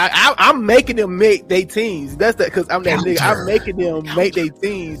 Well, I'm making them make their teams. That's because I'm that nigga. I'm making them make their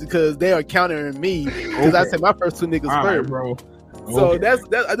teams because they are countering me. Because I said my first two niggas first, right, bro. So that's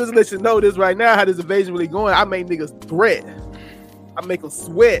I just let you know this right now how this invasion really going. I make niggas threat. I make them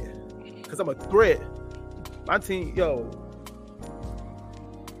sweat because I'm a threat. My team, yo,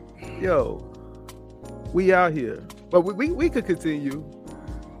 we out here, but we could continue.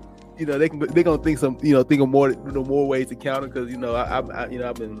 You know, they gonna think think of more ways to counter because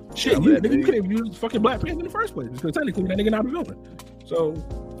I've been shit. You could have used fucking Black Panther in the first place because technically that nigga not a villain. So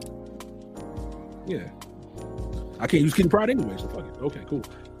yeah, I can't use Kitty Pryde anyway. So fuck it. Okay, cool.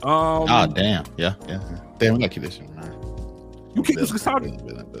 Damn, yeah. Damn, we gotta keep this shit, man. You can't use Cassandra.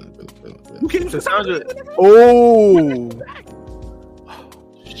 You can't use Cassandra. Oh.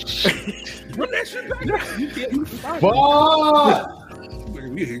 Run that shit back. You can't use Cassandra.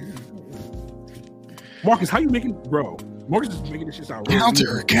 Marcus, how you making, bro? Marcus is making this shit sound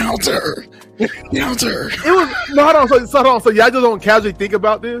counter. It was hold on. So y'all just don't casually think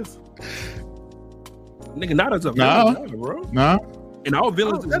about this? Nigga, not as a villain, bro. No. And our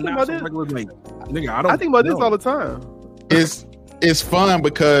villains is not some regular like nigga. I think about this all the time. It's fun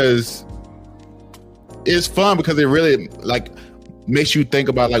because it really like makes you think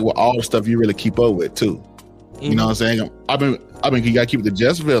about like what all the stuff you really keep up with too. Mm-hmm. You know what I'm saying? I mean, you gotta keep the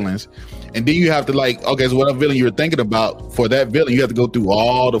just villains, and then you have to like, okay, so what villain you were thinking about for that villain, you have to go through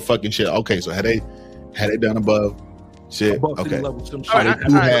all the fucking shit. Okay, so had they done above shit? Okay,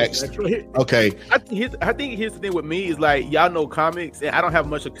 okay. I think here's the thing with me is like y'all know comics, and I don't have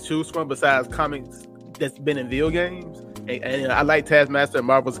much to choose from besides comics that's been in video games, and I like Taskmaster and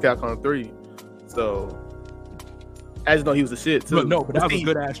Marvel's Capcom 3, so. I just know he was a shit too. But that was a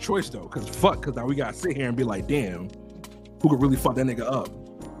good ass choice though, because now we gotta sit here and be like, damn, who could really fuck that nigga up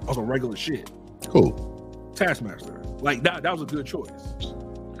on some regular shit? Cool. Taskmaster. Like that was a good choice.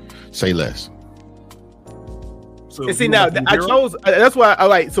 Say less. So and see now I chose that's why I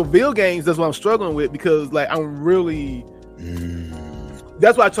like so video games, that's what I'm struggling with because like I'm really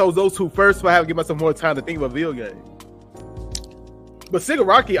that's why I chose those two first, so I have to give myself more time to think about video games. But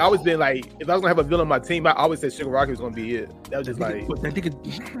Shigaraki always been like, if I was gonna have a villain on my team, I always said Shigaraki was gonna be it. That was just like that nigga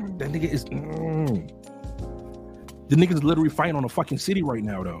is the nigga's literally fighting on a fucking city right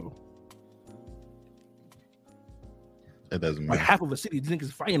now though. It doesn't matter. Like half of a city, the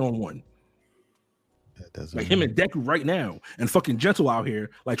nigga's fighting on one. That doesn't like matter. Him and Deku right now, and fucking Gentle out here,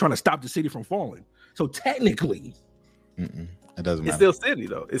 like trying to stop the city from falling. So technically, it doesn't matter. It's still city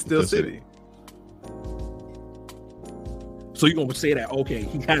though. It's still city. So you're gonna say that okay,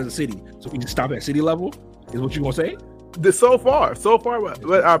 he has a city, so he can stop at city level? Is what you gonna say? So far,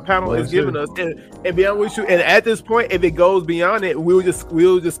 what our panel is giving us, and beyond with you, and at this point, if it goes beyond it, we'll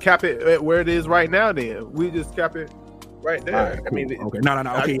just cap it at where it is right now. Then we'll just cap it right there. Right, cool. I mean, okay, no.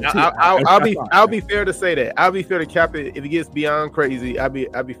 Okay, I'll be fair to say that. I'll be fair to cap it if it gets beyond crazy. I'll be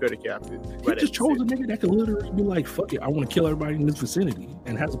fair to cap it. He just chose a nigga that can literally be like, "Fuck it, I want to kill everybody in this vicinity,"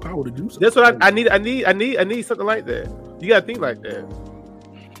 and has the power to do so. That's what I need. I need something like that. You gotta think like that.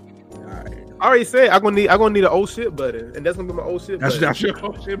 All right. I already said I'm gonna need an old shit button, and that's gonna be my old shit button. That's your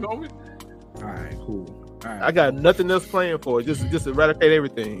old shit moment. All right, cool. All right. I got nothing else playing for it. Just eradicate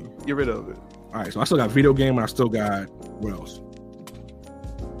everything. Get rid of it. All right, so I still got video game, and I still got what else?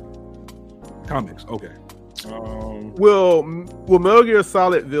 Comics. Okay. Will Metal Gear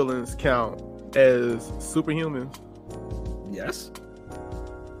Solid villains count as superhumans? Yes.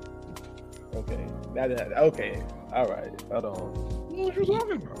 Okay. Okay. All right. Hold on. What you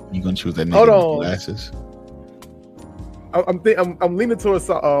talking about? You gonna choose that nigga with glasses? I'm leaning towards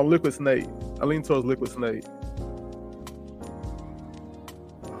Liquid Snake. I'm leaning towards Liquid Snake.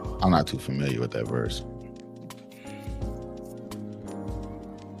 I'm not too familiar with that verse.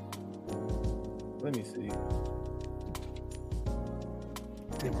 Let me see.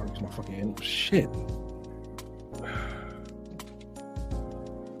 Damn, I reached my fucking end. Shit.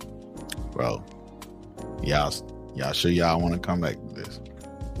 Bro, y'all sure y'all want to come back to this?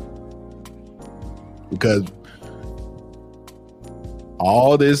 Because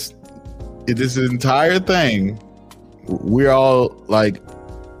all this entire thing, we're all like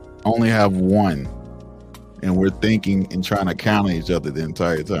only have one, and we're thinking and trying to counter each other the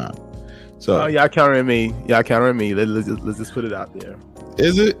entire time. So y'all countering me. Y'all countering me. Let's just put it out there.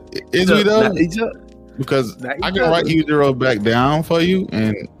 Is it? Is we though? Because I can write you 0 back down for you,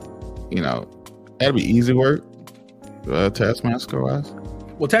 and you know that'd be easy work. Taskmaster wise.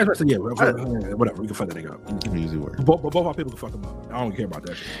 Well, Taskmaster, yeah, whatever. We can fuck that nigga up. Easy work. Both our people can fuck him up. I don't care about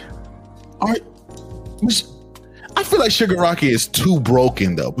that shit. All right. I feel like Shigaraki is too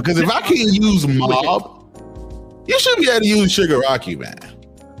broken though, because if I can't use Mob, you should be able to use Shigaraki, man.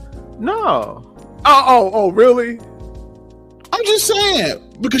 No. Oh, really? I'm just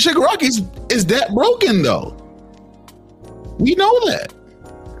saying, because Shigaraki is that broken though. We know that.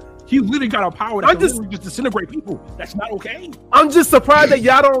 He literally got a power that can just disintegrate people. That's not okay. I'm just surprised that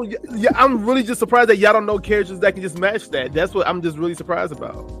y'all don't. I'm really just surprised that y'all don't know characters that can just match that. That's what I'm just really surprised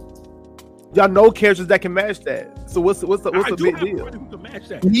about. Y'all know characters that can match that. So what's the big deal? Who can match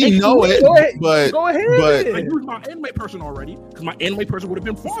that? We know it, but go ahead. I used my anime person already because my anime person would have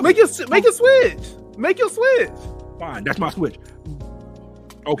been far. Make your switch. Make your switch. Fine, that's my switch.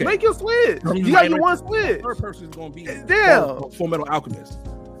 Okay. Make your switch. You got your one switch. Third person is going to be Full Metal Alchemist.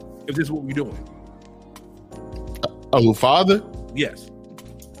 If this is what we're doing. Oh, father? Yes.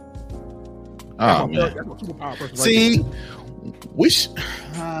 Oh, man. That's my superpower person. See,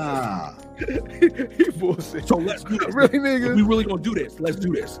 He bullshit. So let's do this. Really, nigga? If we really gonna do this, let's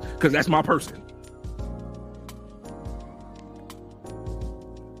do this. Because that's my person.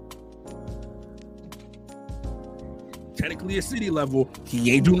 Technically a city level,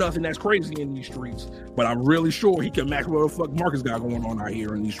 he ain't do nothing that's crazy in these streets, but I'm really sure he can match what the fuck Marcus got going on out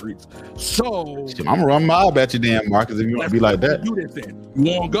here in these streets. So I'm gonna run mob at you, damn Marcus, if you want to be like that. Do this then. You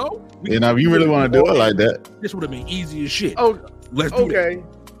want to go? If you really want to do it like that, this would have been easy as shit. Oh, let's do that.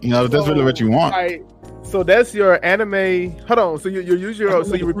 You know, if that's really what you want. All right. So that's your anime. Hold on. So you Yujiro.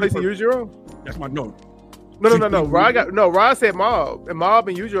 So you're replacing Yujiro? That's my note. No. Rod said Mob, and Mob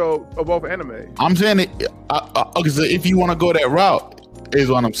and Yujiro are both anime. I'm saying it. Okay, so if you want to go that route, is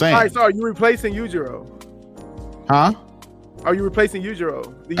what I'm saying. All right. So are you replacing Yujiro? Huh? Are you replacing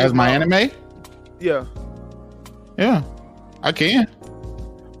Yujiro as my anime? Yeah. Yeah, I can.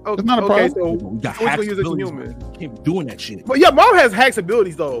 Oh, it's not a problem. So which one uses a human? Can't be doing that shit. But yeah, Mob has hacks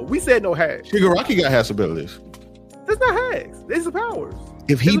abilities though. We said no hacks. Shigaraki got hacks abilities. That's not hacks. These are powers.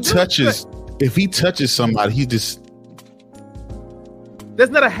 If he touches somebody, he just.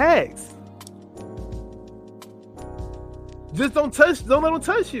 That's not a hacks. Just don't let him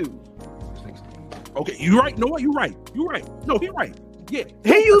touch you. Okay, you're right. No, what? You're right. No, he's right. Yeah.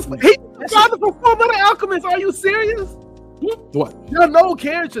 He used father for Full Metal Alchemist. Are you serious? What? Y'all know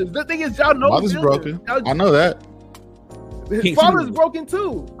characters. The thing is, y'all know Father's broken. I know that. His father's broken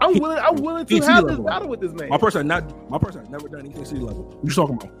too. I'm willing to have this battle with this man. My person has never done anything city level. What you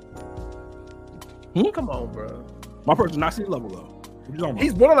talking about? Come on, bro. My person's not city level though. What you talking about?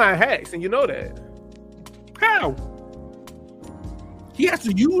 He's borderline hacks, and you know that. How? He has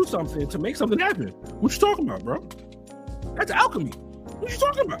to use something to make something happen. What you talking about, bro? That's alchemy. What you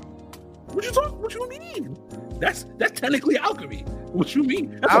talking about? What you mean? That's technically alchemy. What you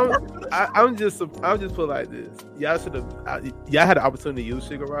mean? I'm just put like this. Y'all should have. Y'all had the opportunity to use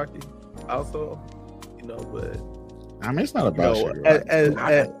Shigaraki, also. You know, but I mean, it's not about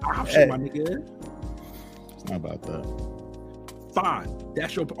Shigaraki. My nigga. It's not about that. Fine.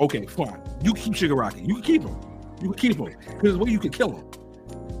 That's your okay. Fine. You keep Shigaraki. You can keep him. Because there's a way you can kill him.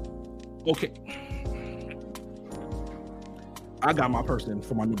 Okay. I got my person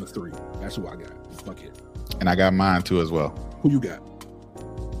for my number 3. That's who I got. Fuck it. And I got mine too as well. Who you got?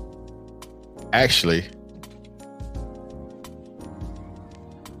 Actually,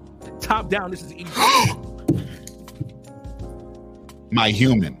 top down. This is easy. My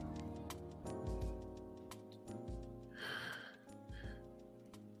human.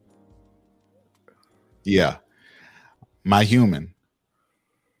 Yeah. My human.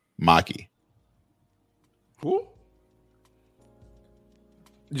 Maki. Who?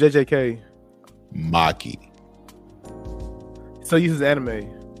 JJK. Maki. So he uses anime.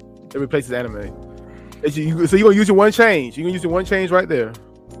 It replaces anime. So you're gonna use your one change. You're gonna use your one change right there.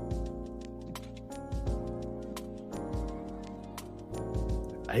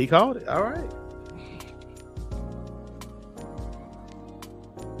 He called it. All right.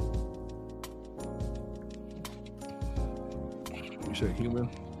 You said human?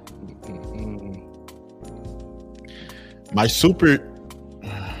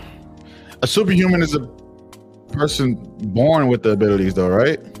 A superhuman is a person born with the abilities, though,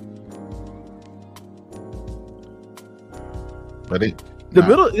 right? But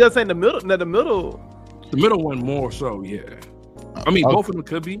middle. You're saying the middle. No, the middle. The middle one more so, yeah. I mean, both of them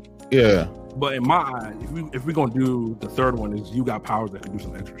could be. Yeah. But in my eyes, if we're gonna do the third one, is you got powers that can do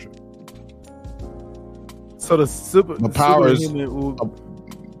some extra shit. So the powers,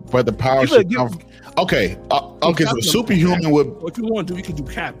 but the powers should come. Okay, okay. So superhuman would. What you want to do, you can do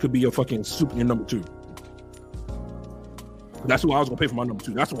Cap. Could be your fucking your number 2. That's who I was gonna pay for my number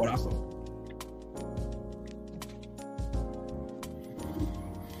 2. That's what I saw.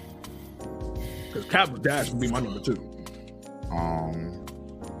 Because Cap with Dash would be my number 2.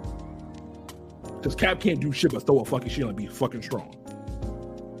 Because Cap can't do shit but throw a fucking shield and be fucking strong.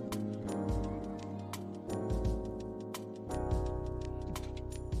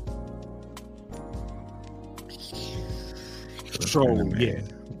 So yeah.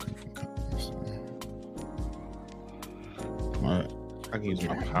 I can use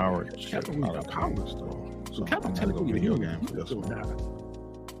my power. Cap don't use powers though. So Cap I'm don't gonna go technically video use game for this one.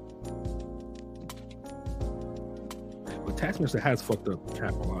 But Taskmaster has fucked up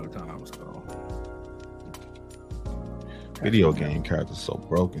Cap a lot of times though. Video game characters so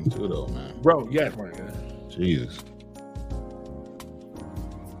broken too though, man. Bro, yes, right. Yeah. Jesus.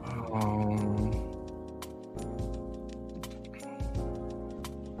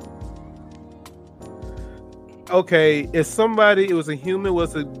 Okay, if somebody, it was a human,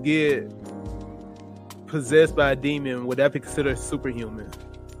 was to get possessed by a demon, would that be considered superhuman?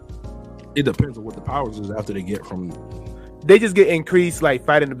 It depends on what the powers is after they get from. They just get increased like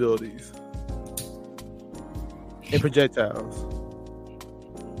fighting abilities and projectiles.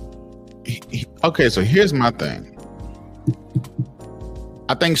 Okay, so here's my thing.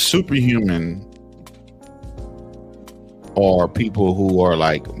 I think superhuman are people who are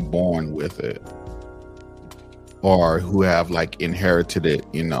like born with it, or who have like inherited it,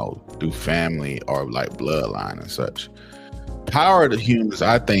 you know, through family or like bloodline and such. Powered humans,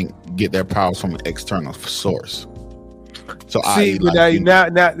 I think, get their powers from an external source. So see, now, you know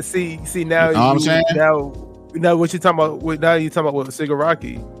what I'm saying? Now what you're talking about? Now you're talking about what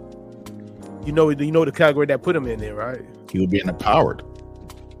Shigaraki. You know the category that put him in there, right? He would be in the powered.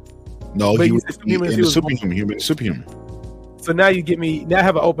 No, but he was in the superhuman. He would be superhuman. So now you get me. Now I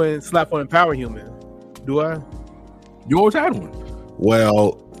have an open slot for empowered human. Do I? You always had one.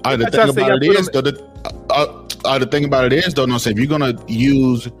 Well, the thing about it is, though, the thing about it is, though, no, say if you're gonna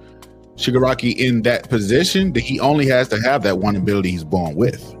use Shigaraki in that position, that he only has to have that one ability he's born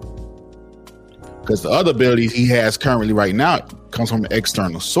with. Because the other abilities he has currently right now comes from an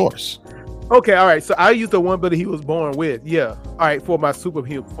external source. Okay, all right. So I use the one ability he was born with. Yeah. All right, for my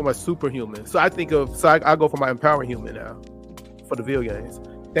superhuman. So I think of I go for my empowered human now for the video games.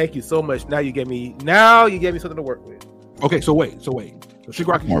 Thank you so much. Now you gave me something to work with. Okay, so wait. So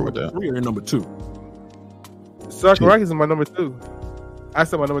Shigaraki's number 3 or number 2? Shigaraki's is my number 2. I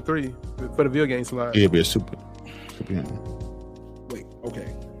said my number 3 for the video game slide. He'll be a superhuman. Wait,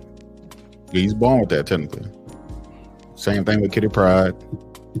 okay. Yeah, he's born with that technically. Same thing with Kitty Pryde.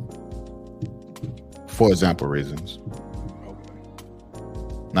 For example reasons. Okay.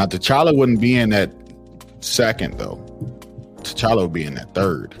 Now T'Challa wouldn't be in that second though. T'Challa would be in that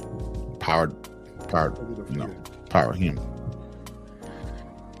third. Powered human.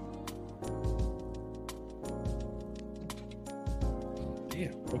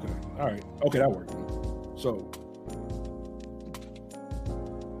 Yeah, okay. All right. Okay, that worked. So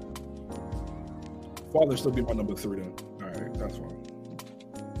Father still be my number 3 then. All right, that's fine.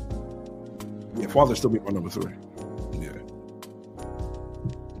 Yeah, Father still be my number 3. Yeah.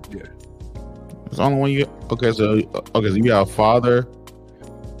 It's the only one you so you got Father.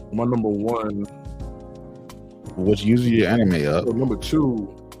 My number 1. Which usually your anime up. So number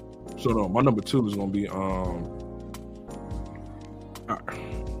 2. So no, my number 2 is gonna be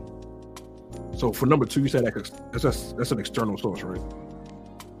So for number 2, you said that's an external source, right?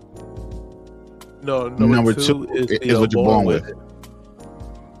 No, number 2 is what you're born with.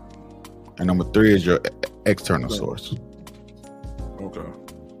 And number 3 is your external source. Okay.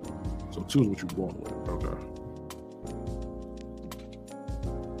 So 2 is what you're born with. Okay.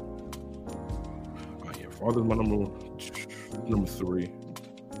 Yeah, Father's my number 3.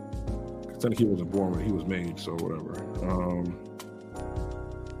 Technically, he wasn't born with it, he was made, so whatever.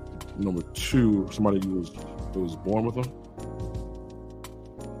 Number 2, somebody who was born with him.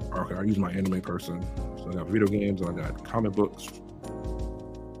 Okay, I use my anime person. So I got video games and I got comic books.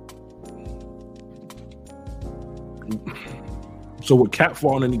 So would Cap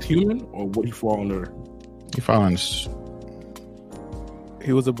fall underneath human, or would he fall under? He fall under.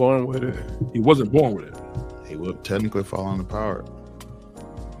 He wasn't born with it. He wasn't born with it. He would technically fall under power.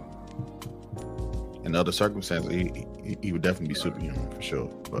 In other circumstances, he would definitely be superhuman for sure.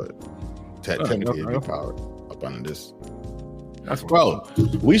 But technically, he'd be powered up under this. That's bro.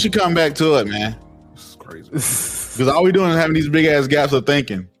 We should come back to it, man. This is crazy. Because all we doing is having these big ass gaps of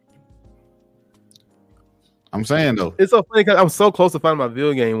thinking. I'm saysaying though, it's so funny because I'm so close to finding my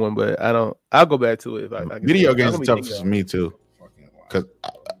video game one, but I'll go back to it. If I video games are tough for me too, because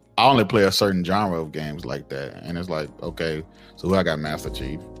I only play a certain genre of games like that, and it's like, okay, so who I got Master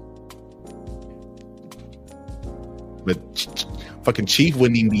Chief, but fucking Chief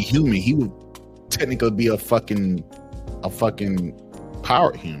wouldn't even be human. He would technically be a fucking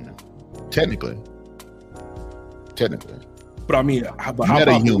powered human. Technically. But I mean, how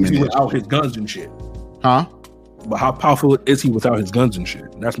powerful is he without his guns and shit? Huh? But how powerful is he without his guns and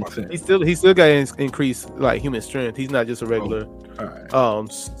shit? That's my thing. He still got increased like human strength. He's not just a regular.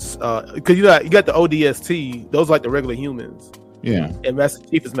 Because you got the ODST. Those are like the regular humans. Yeah. And Master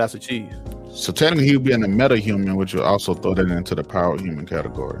Chief is Master Chief. So technically, he would be in the meta human, which would also throw that into the powered human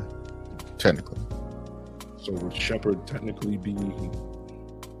category. Technically. So would Shepard technically be?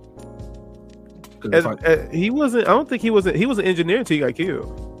 He wasn't. I don't think he was. He was an engineer until he got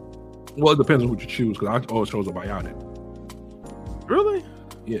killed. Well, it depends on what you choose. Because I always chose a bionic. Really?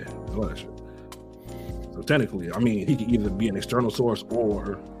 Yeah, I love that shit. So technically, I mean, he could either be an external source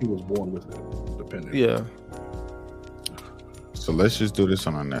or he was born with it, depending. Yeah. So let's just do this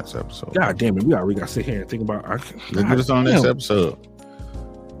on our next episode. God damn it, we got to sit here and think about. Let's do this on our next episode.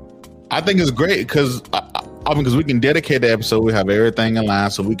 I think it's great because we can dedicate the episode. We have everything in line,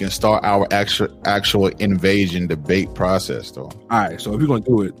 so we can start our actual invasion debate process. Though. All right, so if we're gonna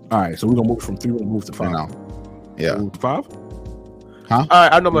do it, all right, so we're gonna move from 3 and move to 5. Yeah, move to 5. Huh? All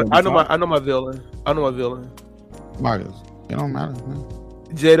right, I know my villain. Marcus, it don't matter, man.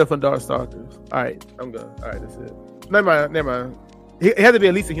 Jada from Darkstalkers. All right, I'm good. All right, that's it. Never mind. He had to be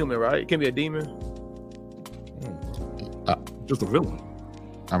at least a human, right? It can't be a demon. Just a villain.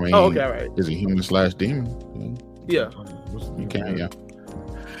 I mean, okay, all right. Is a human / demon? Yeah. You can, yeah.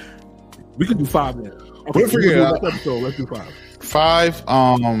 We could do 5 then. Okay, we'll figure it out. Let's do 5. 5.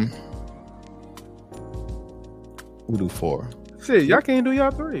 We'll do 4. Shit, y'all can't do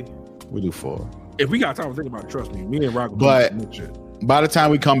y'all 3. We'll do 4. If we got time to think about it, trust me and Rock. But by the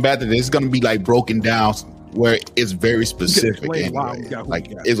time we come back to this, it's gonna be like broken down where it's very specific. Anyway.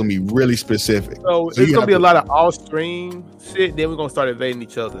 It's gonna be really specific. So it's gonna be a lot of off-stream shit. Then we're gonna start invading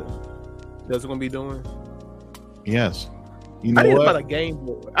each other. That's what we're gonna be doing. Yes. You know I need what? to find a game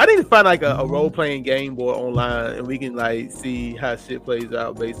board. I need to find like a role-playing game board online, and we can like see how shit plays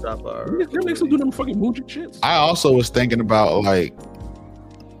out based off our. They make some do them fucking Moochie shits. I also was thinking about like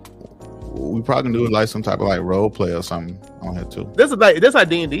we probably can do like some type of like role play or something on here too. That's how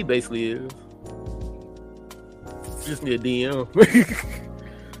D&D basically is. Just need a DM.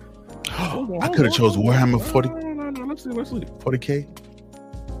 I could have chose Warhammer 40. No. Let's see. 40K.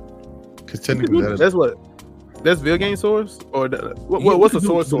 Because technically that's video game source or what's the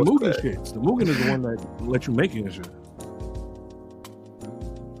source? The Mugen shit. The Mugen is the one that lets you make it and shit.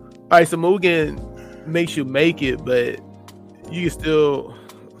 All right, so Mugen makes you make it, but you can still.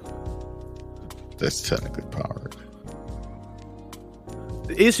 That's technically powered.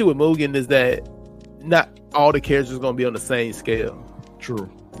 The issue with Mugen is that not all the characters are going to be on the same scale. True.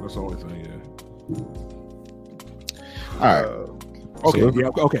 That's the only thing, yeah. All right. Okay.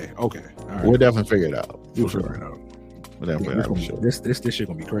 All right. We'll definitely figure it out. We'll figure it out. This shit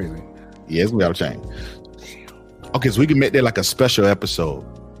gonna be crazy. Yeah, it's gonna change. Okay, so we can make that like a special episode.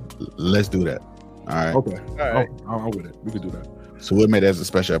 Let's do that. All right. Okay. All right. I'm with it. We could do that. So we'll make that as a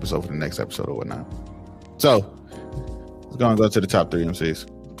special episode for the next episode or whatnot. So let's go to the top 3 MCs.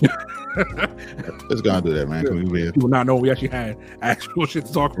 Let's go and do that, man. People not know we actually had actual shit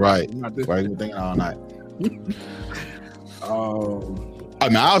to talk about. Right. Right. We're thinking all night. I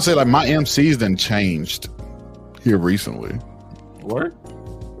mean, I would say like my MCs done changed here recently. What?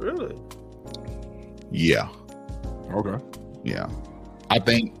 Really? Yeah. Okay. Yeah. I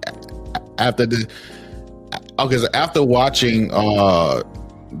think after watching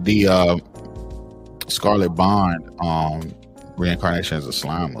the Scarlet Bond Reincarnation as a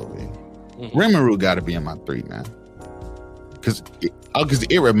Slime movie, Rimuru got to be in my 3, man. Because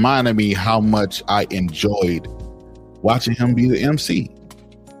it reminded me how much I enjoyed watching him be the MC.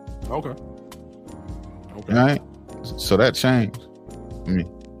 Okay. Right? So that changed. I mean,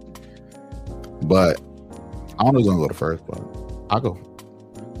 but I don't know who's gonna go to first, but I'll go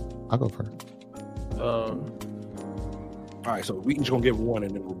first. All right, so we each gonna give one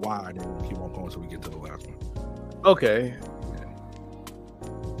and then we're wide and we'll keep on going until we get to the last one. Okay.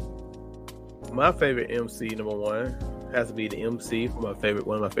 My favorite MC number 1 has to be the MC for one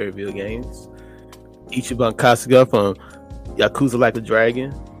of my favorite video games. Ichiban Kasuga from Yakuza Like a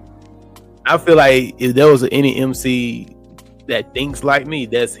Dragon. I feel like if there was any MC that thinks like me,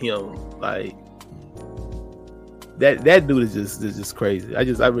 that's him. Like that dude is just crazy. I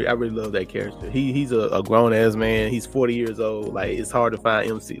really love that character. He's a grown ass man. He's 40 years old. Like it's hard to find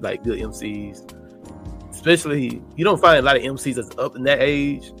good MCs. Especially you don't find a lot of MCs that's up in that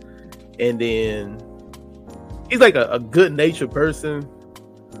age. And then he's like a good natured person,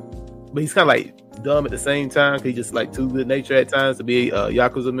 but he's kind of like dumb at the same time because he's just like too good natured at times to be a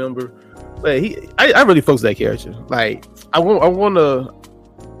Yakuza member. But I really focus that character. Like I want to.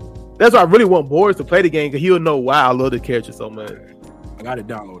 That's why I really want Boris to play the game because he'll know why I love the character so much. I got it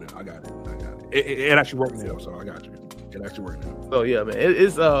downloaded. I got it. It actually worked now, so I got you. It actually worked now. So yeah, man.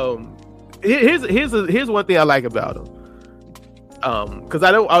 It's here's one thing I like about him. Because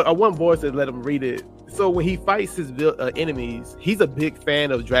I want Boris to let him read it. So when he fights his enemies, he's a big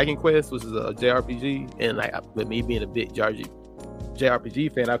fan of Dragon Quest, which is a JRPG, and like with me being a big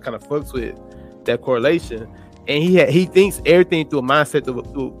JRPG fan, I kind of fucks with that correlation. And he thinks everything through a mindset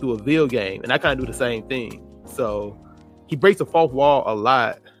through a video game, and I kind of do the same thing. So he breaks the fourth wall a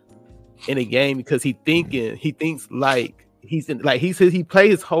lot in a game because he thinks like he's in, like he says he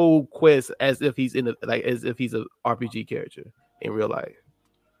plays his whole quest as if he's as if he's a RPG character in real life.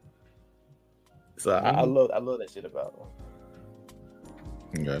 So I love that shit about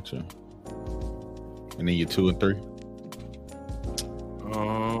him. Gotcha. And then your 2 and 3.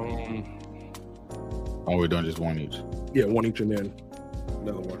 Oh, we're doing just one each. Yeah, one each, and then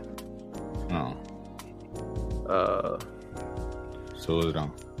another one. Oh. So is it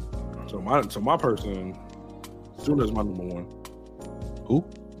on? So my person, Suna's my number one. Who?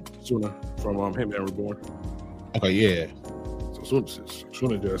 Suna from Hitman Reborn. Okay, yeah. So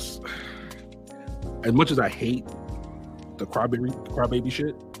Suna just, as much as I hate the crybaby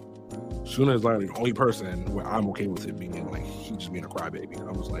shit, Suna is like the only person where I'm okay with it being like he just being a crybaby.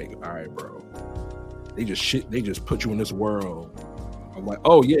 I was like, all right, bro. They just put you in this world. I'm like,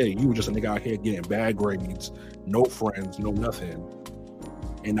 oh yeah, you were just a nigga out here getting bad grades, no friends, no nothing.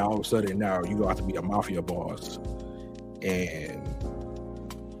 And now all of a sudden now you got to be a mafia boss. And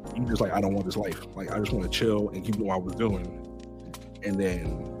you just like, I don't want this life. Like I just want to chill and keep doing what I was doing. And then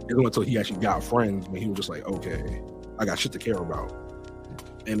it wasn't until he actually got friends when he was just like, okay, I got shit to care about.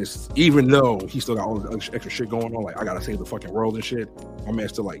 And it's even though he still got all the extra shit going on, like I gotta save the fucking world and shit. My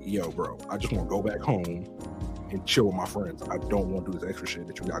man's still like, yo, bro, I just want to go back home and chill with my friends. I don't want to do this extra shit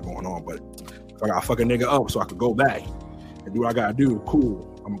that you got going on. But if I gotta fuck a nigga up so I could go back and do what I gotta do, cool,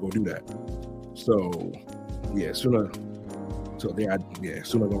 I'm gonna go do that. So yeah, Suna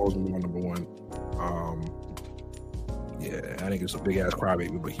gonna always be my number one. Yeah, I think it's a big ass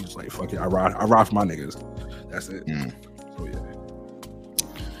crybaby, but he's like, fuck it, I ride for my niggas. That's it. So yeah.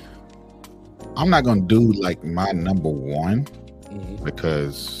 I'm not gonna do like my number one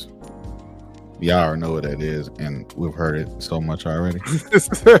because y'all already know what that is, and we've heard it so much already.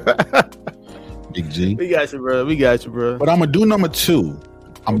 Big G. We got you, bro. But I'm gonna do number two.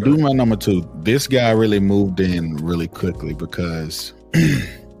 I'm doing my number two. This guy really moved in really quickly because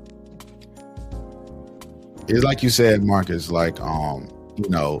it's like you said, Marcus. Like, you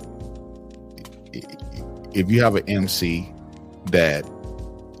know, if you have an MC that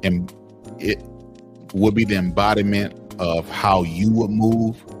it would be the embodiment of how you would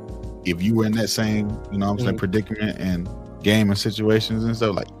move if you were in that same, you know what I'm saying, predicament and game and situations and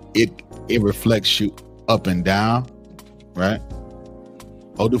stuff. Like it reflects you up and down, right?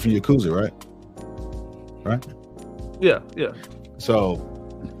 Odu from Yakuza, right? Yeah. So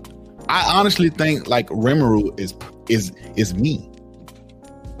I honestly think like Rimuru is me.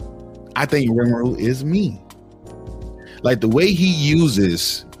 I think Rimuru is me. Like the way he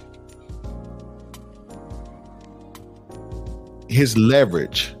uses his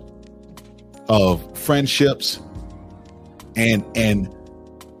leverage of friendships and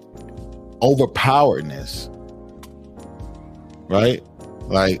overpoweredness, right?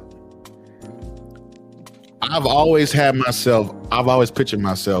 Like I've always pictured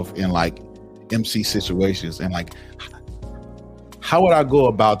myself in like MC situations and like how would I go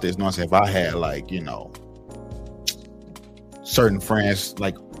about this? You know what I'm saying? If I had like, you know, certain friends,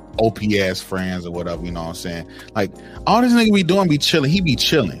 like OPS friends or whatever, you know what I'm saying? Like all this nigga be doing be chilling. He be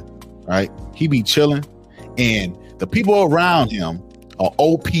chilling, right? He be chilling, and the people around him are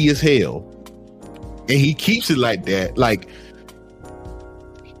OP as hell, and he keeps it like that. Like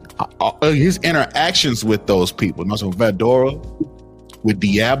his interactions with those people, you know, so Vadora with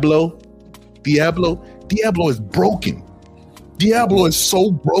Diablo is broken. Diablo is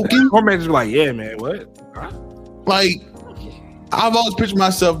so broken. Or man's like, yeah, man, what? Huh? Like, I've always pictured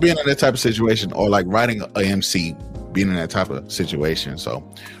myself being in that type of situation, or like writing a MC being in that type of situation. So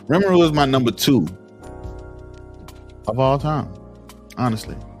Rimuru is my number 2 of all time,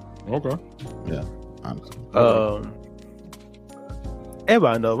 honestly. Okay. Yeah, honestly.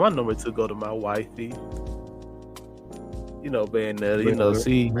 Everybody knows my number 2 go to my wifey. You know, Bayonetta. You know,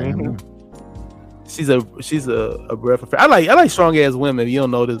 she's a breath of fresh. I like strong ass women. You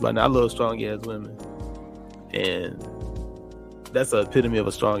don't know this by now. I love strong ass women, and that's the epitome of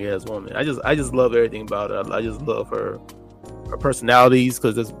a strong ass woman. I just love everything about her. I just love her personalities,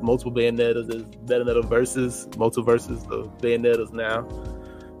 because there's multiple Bayonettas. There's Bayonetta versus multiple versus of Bayonettas now.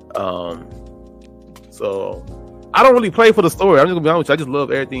 So I don't really play for the story. I'm just gonna be honest with you. I just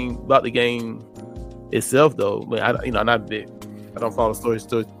love everything about the game itself, though. I'm not big. I don't follow the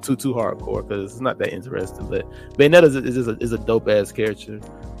story too hardcore because it's not that interesting. But Bayonetta is a dope ass character.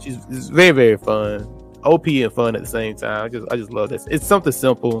 She's very, very fun, OP and fun at the same time. I just love this. It's something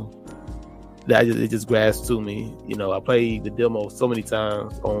simple that it just grasps to me. I played the demo so many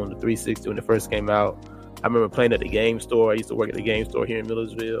times on the 360 when it first came out. I remember playing at the game store. I used to work at the game store here in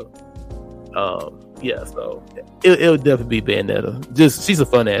Millersville. So it'll definitely be Bayonetta. She's a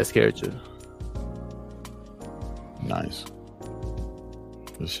fun ass character. Nice.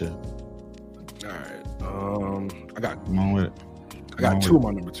 Good shit. All right. I got two of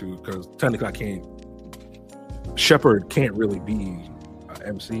my number two because technically I can't. Shepard can't really be an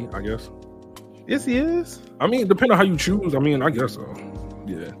MC, I guess. Yes, he is. I mean, depending on how you choose. I mean, I guess so.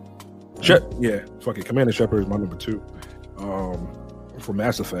 Yeah. Fuck it. Commander Shepard is my number two. For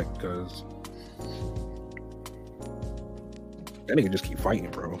Mass Effect because that nigga just keep fighting,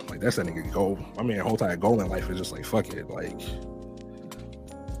 bro. Like that's that nigga goal. I mean, whole entire goal in life is just like fuck it. Like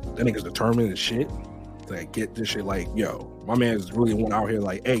that nigga's determined as shit to get this shit. Like yo, my man's really one out here.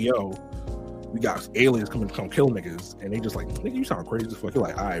 Like hey yo, we got aliens coming to come kill niggas, and they just like nigga, you sound crazy as fuck. You're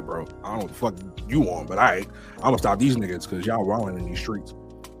like all right, bro. I don't know what the fuck you on, but I'm gonna stop these niggas because y'all rolling in these streets.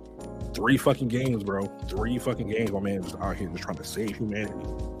 3 fucking games, bro. 3 fucking games. My man just out here just trying to save humanity,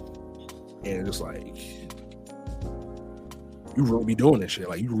 and just like. You really be doing this shit.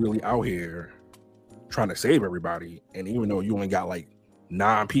 Like, you really out here trying to save everybody. And even though you only got like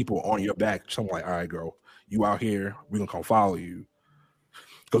 9 people on your back, something like, all right, girl, you out here, we gonna come follow you.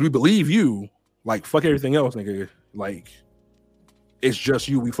 Because we believe you, like, fuck everything else, nigga. Like, it's just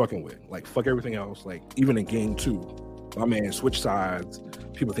you we fucking with. Like, fuck everything else. Like, even in game 2, my man switched sides.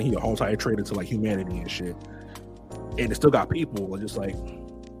 People think he a whole entire traitor to like humanity and shit. And it still got people like just like,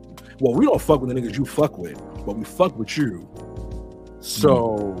 well, we don't fuck with the niggas you fuck with, but we fuck with you.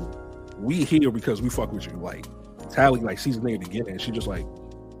 So we here because we fuck with you. Like Tally like sees the nigga beginning and she just like,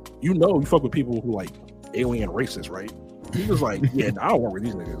 you fuck with people who like alien racist, right? He was like, yeah, I don't work with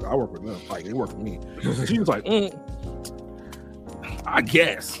these niggas. I work with them. Like they work for me. And she was like, I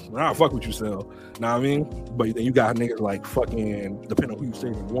guess. I fuck with you still. Know what I mean? But then you got niggas like fucking, depending on who you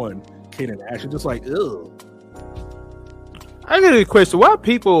saving one, Kaden and Ashley, just like, ugh. I got a question. Why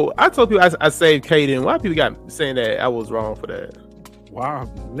people, I told people I saved Kaden. Why people got saying that I was wrong for that? Wow,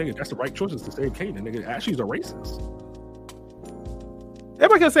 nigga, that's the right choices to save Kaden. Nigga, Ashley's a racist.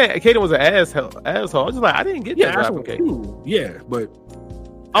 Everybody kept saying Kaden was an asshole. I was just like, I didn't get that from Kaden. Yeah, but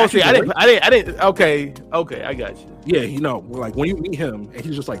oh, see, I didn't. Okay, I got you. Yeah, like when you meet him, and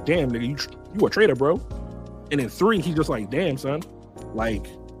he's just like, "Damn, nigga, you a traitor, bro." And in 3, he's just like, "Damn, son, like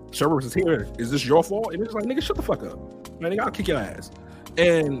Cerberus is here. Is this your fault?" And it's like, "Nigga, shut the fuck up, man. Nigga, I'll kick your ass."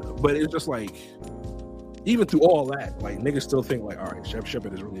 But it's just like, even through all that, like niggas still think like, "All right,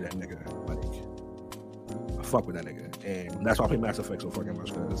 Shepard is really that nigga." Like, I fuck with that nigga, and that's why I play Mass Effect so fucking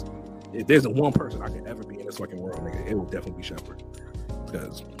much. Because if there's one person I could ever be in this fucking world, nigga, it will definitely be Shepard.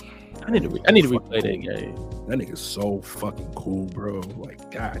 Because I need to replay that game. That nigga's so fucking cool, bro.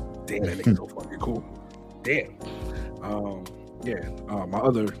 Like, god damn, that nigga's so fucking cool. Damn. My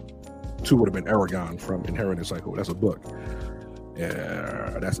other 2 would have been Aragon from Inheritance Cycle. That's a book.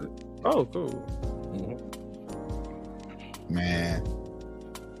 Yeah, that's it. Oh, cool. Mm-hmm. Man,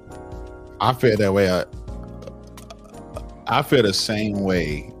 I feel that way. I feel the same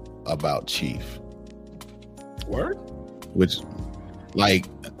way about Chief. Word? Which, like,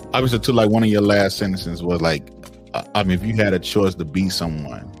 obviously, too, like one of your last sentences was like, I mean, if you had a choice to be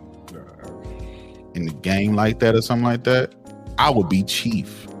someone in the game like that or something like that, I would be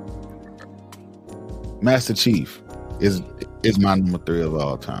Chief. Master Chief is my number 3 of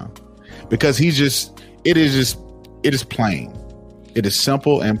all time because it is plain. It is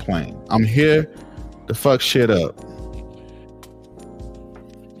simple and plain. I'm here to fuck shit up.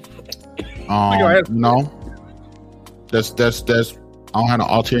 No, that's I don't have no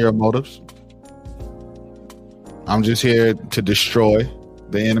ulterior motives. I'm just here to destroy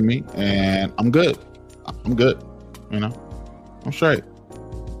the enemy, and I'm good. I'm straight.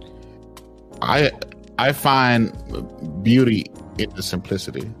 I find beauty in the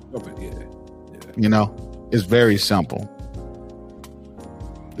simplicity. Yeah. It's very simple.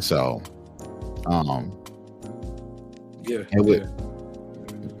 So,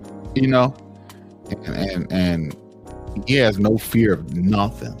 and he has no fear of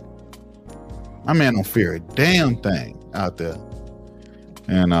nothing. My man don't fear a damn thing out there.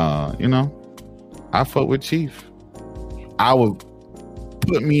 And I fuck with Chief. I would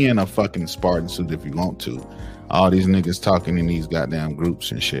put me in a fucking Spartan suit if you want to. All these niggas talking in these goddamn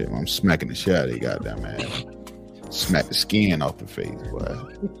groups and shit. I'm smacking the shit out of they goddamn ass. Smack the skin off the face, boy.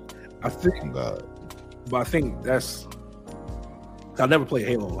 I think, God. but I think that's. I never played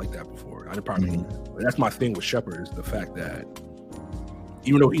Halo like that before. I probably, but that's my thing with Shepard is the fact that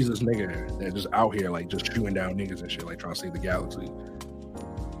even though he's this nigga that's just out here like just shooting down niggas and shit, like trying to save the galaxy.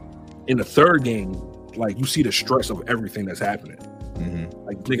 In the third game, like you see the stress of everything that's happening.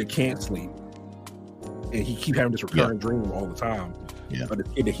 Like nigga can't sleep, and he keep having this recurring dream all the time of the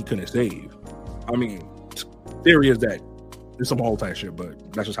kid that he couldn't save. I mean, theory is that there's some whole type shit,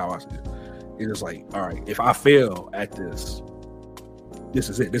 but that's just how I see it. It's just like, all right, if I fail at this, this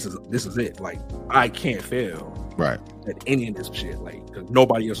is it. This is it. Like I can't fail at any of this shit. Like because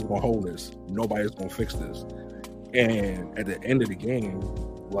nobody else is gonna hold this. Nobody is gonna fix this. And at the end of the game,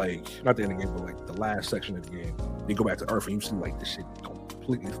 like not the end of the game, but like the last section of the game, you go back to Earth and you see like this shit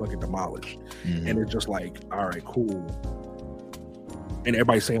completely fucking demolished. And it's just like, all right, cool. And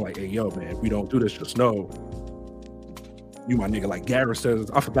everybody's saying like, hey, yo, man, if we don't do this, just know you my nigga. Like Garrett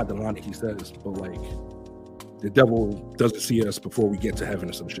says, I forgot the line that he says, but like the devil doesn't see us before we get to heaven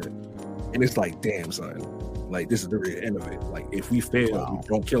or some shit. And it's like, damn, son, like this is the real end of it. Like if we fail, we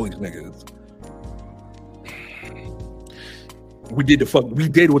don't kill these niggas. We did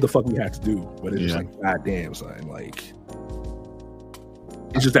what the fuck we had to do, but it's just like, god damn, son, like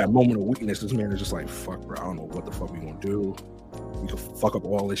it's just that moment of weakness. This man is just like, fuck, bro, I don't know what the fuck we gonna do. We can fuck up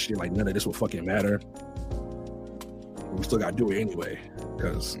all this shit. Like none of this will fucking matter. But we still gotta do it anyway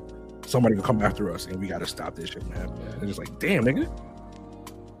because somebody can come after us, and we gotta stop this shit from happening. It's just like, damn, nigga.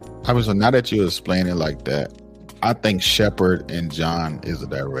 I mean, so now that you explain it like that, I think Shepard and John is a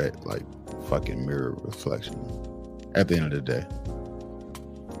direct, like, fucking mirror reflection at the end of the day.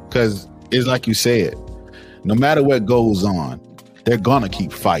 Because it's like you said, no matter what goes on, they're gonna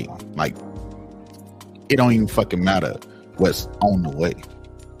keep fighting. Like, it don't even fucking matter what's on the way.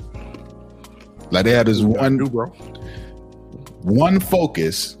 Like, they had this one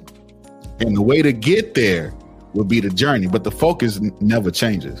focus, and the way to get there would be the journey, but the focus never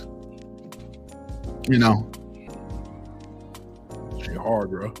changes. You know? Shit hard,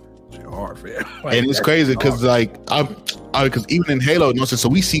 bro. Shit hard, fam. Like, and it's crazy because, like, because even in Halo, you know what I'm saying? So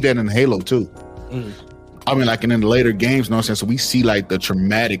we see that in Halo too. I mean, like, and in the later games, you know what I'm saying? So we see like the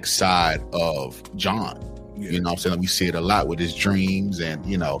traumatic side of John. You know what I'm saying? Like, we see it a lot with his dreams, and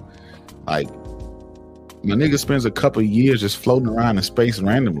you know, like, my nigga spends a couple of years just floating around in space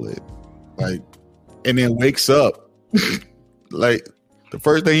randomly, like, and then wakes up. Like, the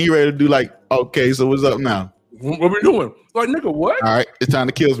first thing he ready to do, like, okay, so what's up now? What we doing? Like, nigga, what? All right, it's time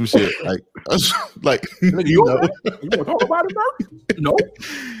to kill some shit. Like, nigga, you know, you want to talk about it, bro? No.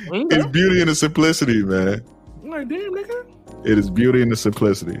 It's beauty in the simplicity, man. I'm like, damn, nigga. It is beauty in the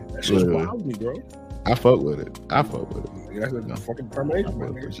simplicity. That shit's wild me, bro. I fuck with it. Yeah, that's a fucking determination,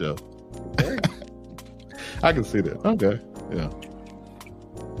 man. For sure. I can see that. Okay. Yeah.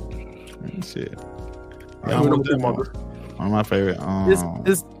 Shit. One of my favorite.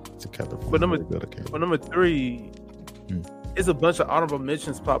 For number 3, it's a bunch of honorable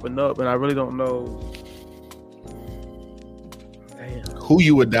mentions popping up, and I really don't know. Damn. Who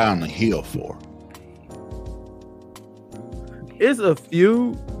you would die on the hill for? It's a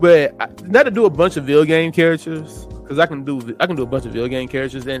few, but not to do a bunch of video game characters, because I can do a bunch of video game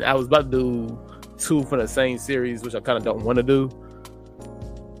characters, and I was about to do 2 from the same series, which I kind of don't want to do.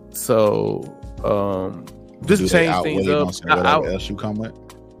 So, just change things up. Whatever else you come with.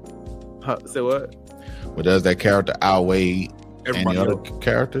 Say what? But does that character outweigh any other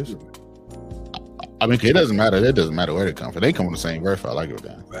characters? I mean, it doesn't matter. It doesn't matter where they come from. They come from the same verse. I like it with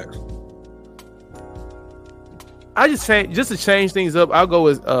that. I just to change things up. I'll go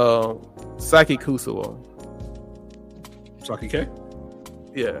with Saki Kusuo. Saki K?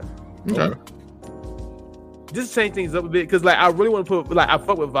 Yeah. Okay. Just change things up a bit, because like I really want to put, like, I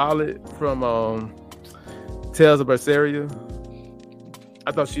fuck with Violet from Tales of Berseria.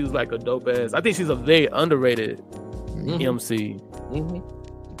 I thought she was like a dope ass. I think she's a very underrated MC.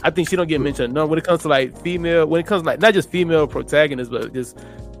 I think she don't get mentioned enough when it comes to like female. When it comes to like not just female protagonists, but just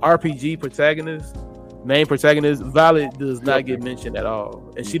RPG protagonists, main protagonists. Violet does not get mentioned at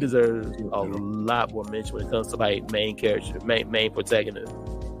all, and she deserves a lot more mention when it comes to like main character, main protagonist.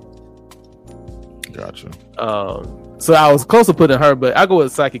 Gotcha. So I was close to putting her, but I go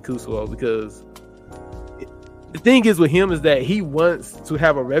with Saki Kusuo, because the thing is with him is that he wants to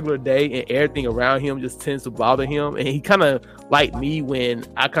have a regular day, and everything around him just tends to bother him. And he kind of like me, when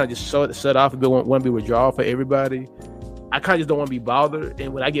I kind of just shut off and want to be withdrawal for everybody. I kind of just don't want to be bothered,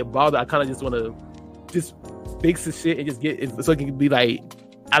 and when I get bothered, I kind of just want to just fix the shit and just get it so it can be like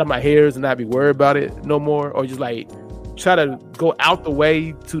out of my hairs and not be worried about it no more, or just like try to go out the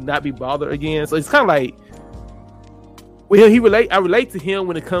way to not be bothered again. So it's kind of like, well, I relate to him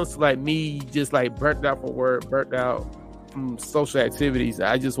when it comes to like me just like burnt out from work, burnt out from social activities.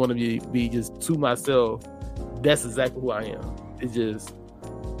 I just want to be just to myself. That's exactly who I am. It's just,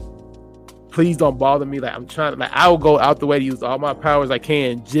 please don't bother me. Like I'm trying to, like I will go out the way to use all my powers I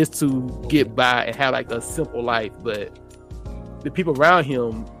can just to get by and have like a simple life. But the people around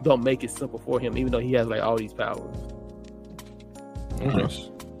him don't make it simple for him, even though he has like all these powers. Nice.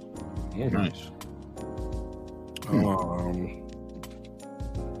 Nice.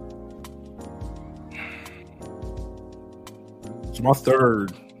 So my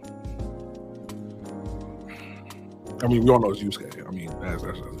third, I mean, we all know it's Yusuke. I mean,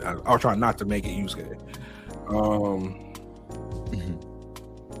 I'll try not to make it Yusuke.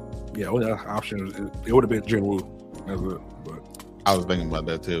 Yeah, only other option it would have been Jinwoo. But I was thinking about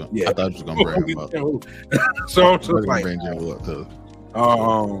that too. Yeah. I thought you was gonna bring him up. So I'm just like, bring Jinwoo up too.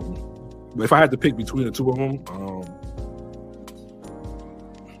 But if I had to pick between the two of them,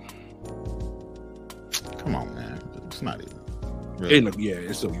 come on, man, it's not even. Really.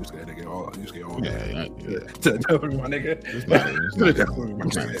 It's still Yusuke. Nigga, Yusuke all Yeah. Definitely my nigga. It's not Definitely my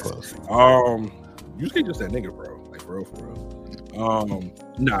nigga. close. Yusuke just that nigga, bro. Like for real.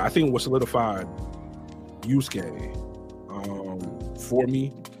 Nah, I think what solidified Yusuke, for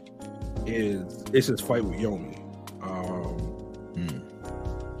me, is it's his fight with Yomi.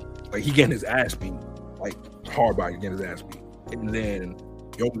 Like he getting his ass beat, like hard by getting his ass beat, and then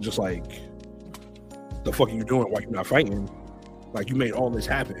Yomi just like, the fuck are you doing? Why you not fighting? Like you made all this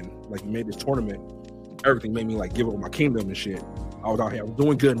happen. Like you made this tournament. Everything made me like give up my kingdom and shit. I was out here, I was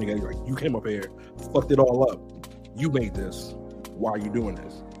doing good, nigga. Like you came up here, fucked it all up. You made this. Why are you doing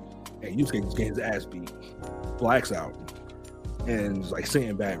this? And Yusuke just getting his ass beat, blacks out, and just like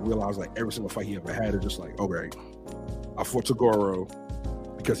sitting back, realize like every single fight he ever had is just like, okay, I fought Toguro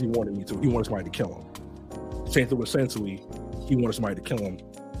because he wanted me to. He wanted somebody to kill him. Same thing with Sensui. He wanted somebody to kill him.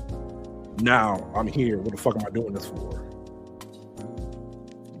 Now I'm here. What the fuck am I doing this for?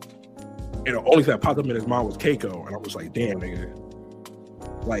 And the only thing that popped up in his mind was Keiko, and I was like, damn, nigga.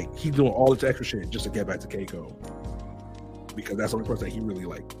 Like he's doing all this extra shit just to get back to Keiko, because that's the only person that he really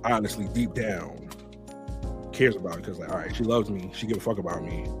like, honestly, deep down cares about. Because like, all right, she loves me, she give a fuck about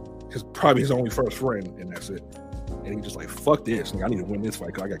me. He's probably his only first friend, and that's it. And he just like, fuck this, like, I need to win this fight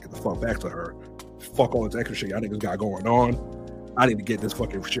because I gotta get the fuck back to her. Fuck all this extra shit y'all niggas got going on. I need to get this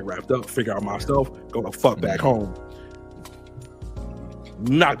fucking shit wrapped up, figure out myself, go the fuck back home,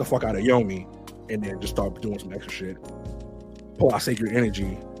 knock the fuck out of Yomi, and then just start doing some extra shit. Pull out sacred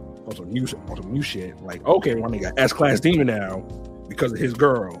energy on some new shit. Like, okay, my nigga S-class demon now because of his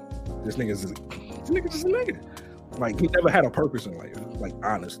girl. This nigga's just a nigga. Like he never had a purpose in life, like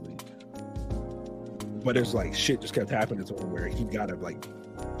honestly. But it's like shit just kept happening to him where he gotta like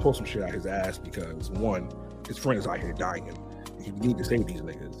pull some shit out his ass because one, his friend is out here dying. You need to save these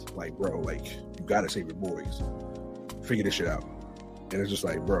niggas. Like, bro, like you gotta save your boys. Figure this shit out. And it's just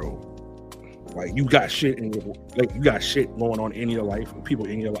like, bro, like you got shit in your, like you got shit going on in your life, people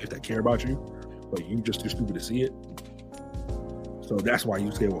in your life that care about you, but you just too stupid to see it. So that's why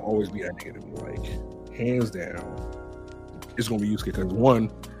Yusuke will always be that nigga to me. Like, hands down, it's gonna be Yusuke because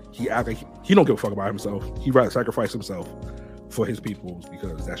one, he don't give a fuck about himself. He'd rather sacrifice himself for his peoples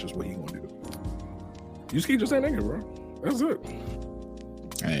because that's just what he gonna do. Yusuke just that nigga, bro. That's it.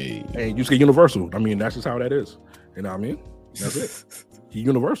 Hey, Yusuke universal. I mean, that's just how that is. You know what I mean? That's it. He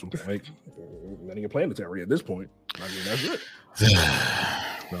universal. Like, that nigga planetary at this point. I mean, that's it. You know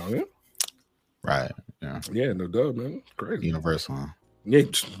what I mean? Right. Yeah. Yeah, no dub, man. Crazy. Universal, huh? Yeah,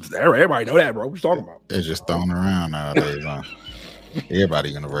 everybody know that, bro. What you talking about? It's just thrown around nowadays, huh?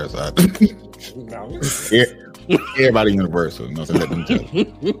 Everybody universal. Everybody universal. You know, so let them tell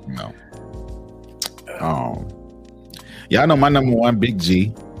you. No. Y'all know my number one, Big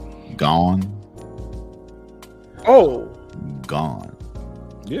G, gone. Oh, gone.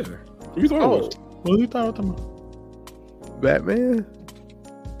 Yeah. What you thought it was? What you thought of Batman?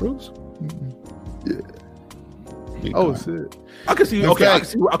 Bruce? Yeah. Big Oh, gone. shit. I can see. In Okay,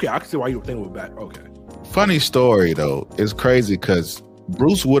 fact, I can see why you were thinking with Bat. Okay. Funny story though. It's crazy because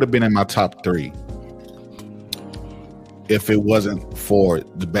Bruce would have been in my top 3 if it wasn't for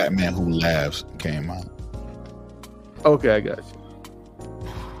the Batman Who Laughs came out. Okay, I got you.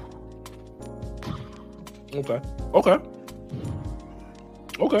 Okay.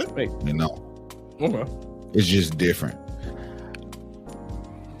 Hey. You know. Okay. It's just different.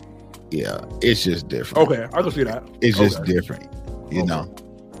 Yeah, it's just different. Okay, I can see that. It's just different, you know.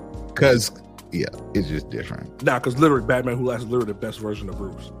 Because yeah, it's just different. Nah, because literally, Batman Who Laughs is literally the best version of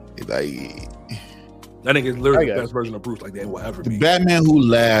Bruce. It's like, I think it's literally the best version of Bruce like that will ever be. The Batman Who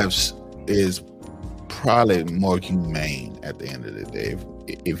Laughs is probably more humane at the end of the day,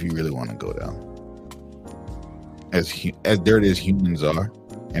 if you really want to go down. As dirty as humans are,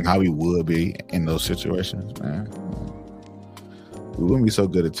 and how we would be in those situations, man, we wouldn't be so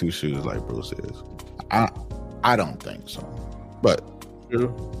good at two shoes like Bruce is. I don't think so, but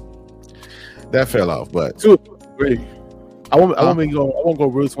that fell off. But I won't go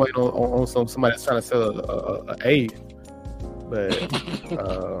Bruce Wayne on somebody that's trying to sell a A, but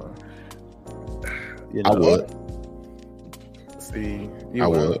you know, I would. See,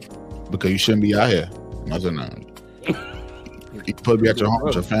 would, because you shouldn't be out here. Nothing. You supposed to be at your home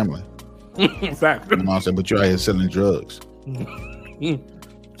with your family. Fact. You know what I'm saying? But you're out here selling drugs.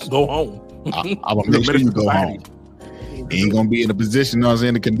 Go home. I'm gonna make sure you go home. You ain't gonna be in a position, you know what I'm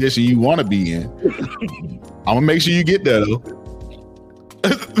saying, the condition you want to be in. I'm gonna make sure you get there though.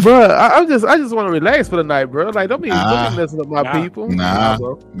 Bro, I just want to relax for the night, bro. Like, don't be messing up my people. Nah.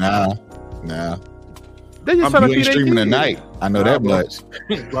 They just trying to you ain't streaming tonight. I know that much.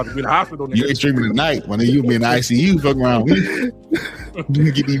 About to be in the hospital. You ain't streaming tonight. When you be in the ICU, fuck around with me.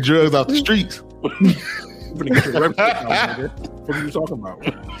 You get these drugs off the streets. What are you talking about?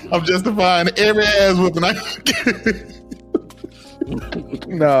 I'm justifying every ass whooping I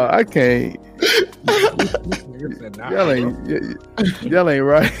No, I can't. Y'all ain't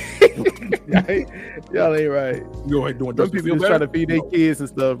right. Y'all ain't right. You ain't doing. Those people just trying to feed their kids and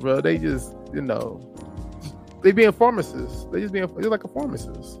stuff, bro. They just, they being pharmacists. They're like a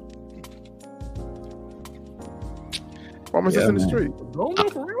pharmacist. Pharmacist in the street. No,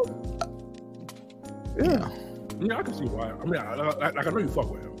 for real. Yeah. Yeah, I can see why. I mean, I know you fuck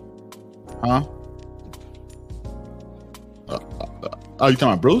with him. Huh? You talking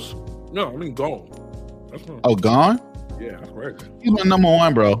about Bruce? No, I mean Gone. Gone? Yeah, that's correct. He's my number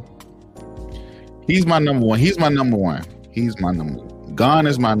one, bro. He's my number one. Gone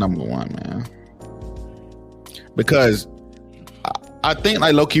is my number one, man. Because I think,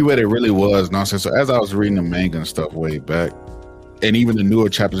 like, low-key what it really was nonsense. So as I was reading the manga and stuff way back, and even the newer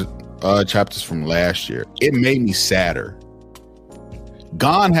chapters from last year, it made me sadder.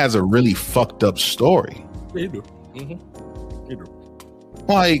 Gone has a really fucked up story. Yeah, you do. Mm-hmm. You do.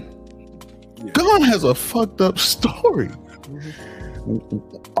 Like, Gone has a fucked up story.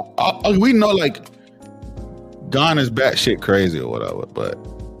 Mm-hmm. We know, like, Gone is batshit crazy or whatever, but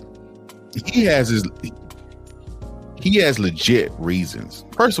he has legit reasons.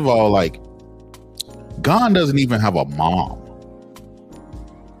 First of all, like, Gone doesn't even have a mom.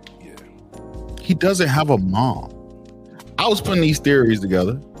 He doesn't have a mom. I was putting these theories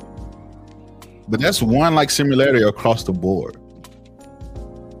together, but that's one like similarity across the board.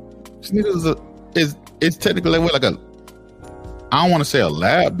 This nigga is technically like a, I don't want to say a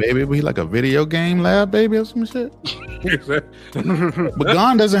lab baby, but he like a video game lab baby or some shit. But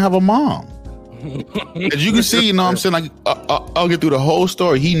Gon doesn't have a mom. As you can see, you know what I'm saying? Like, I'll get through the whole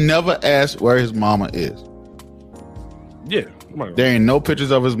story. He never asked where his mama is. Yeah. There ain't no pictures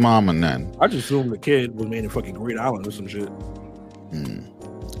of his mom or nothing. I just assumed the kid was made in fucking Greed Island or some shit.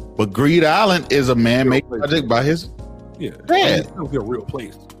 But Greed Island is a man-made project by his dad. It's a real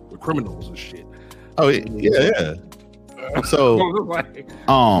place with criminals and shit. Oh yeah. So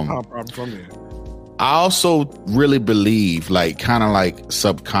from there. I also really believe, like, kind of like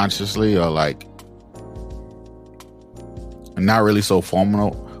subconsciously, or like not really so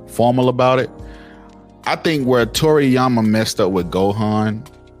formal about it. I think where Toriyama messed up with Gohan,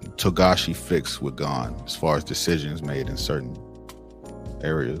 Togashi fixed with Gon as far as decisions made in certain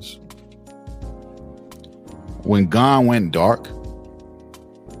areas. When Gon went dark,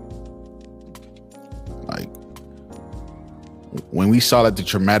 like when we saw like the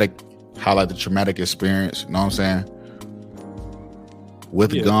traumatic experience, you know what I'm saying?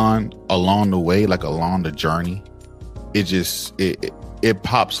 With Gon along the way, like along the journey, it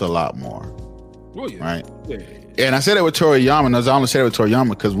pops a lot more. Oh, yeah. Right? Yeah. And I said it with Toriyama, and I only said it with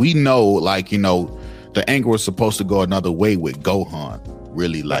Toriyama because we know, like, you know, the angle was supposed to go another way with Gohan,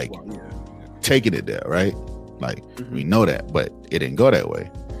 really, like, taking it there, right? Like, we know that, but it didn't go that way.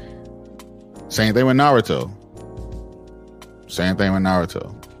 Same thing with Naruto.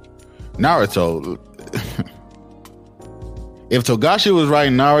 If Togashi was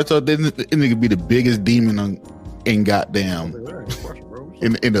writing Naruto, then it could be the biggest demon in goddamn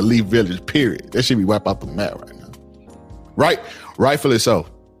in the Leaf Village, period. That should be wiped out the map right now. Rightfully so.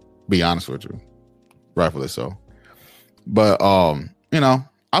 Be honest with you. Rightfully so. But you know,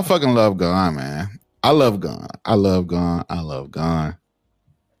 I fucking love Gon, man. I love Gon.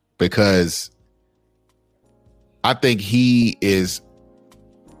 Because I think he is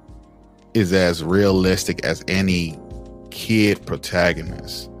as realistic as any kid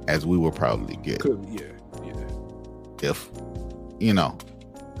protagonist as we will probably get. Yeah. If you know,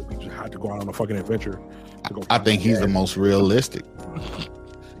 we just had to go out on a fucking adventure. I think he's the most realistic.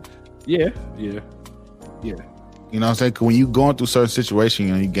 Yeah. You know what I'm saying? When you going through certain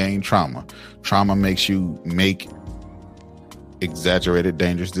situations, you gain trauma. Trauma makes you make exaggerated,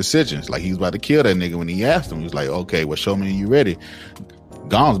 dangerous decisions. Like he's about to kill that nigga when he asked him. He was like, okay, well, show me you ready.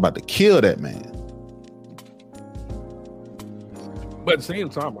 Gon's about to kill that man. But at the same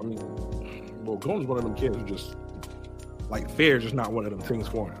time, I mean, well, Gon's one of them kids who just, like, fear is just not one of them things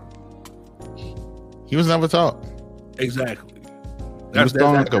for him. He was never taught. Exactly. He was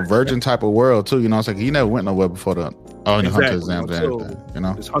thrown like a virgin type of world, too. You know, it's like he never went nowhere before the hunter exams and everything. You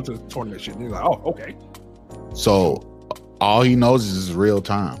know? This hunter tournament shit. And he's like, oh, okay. So all he knows is real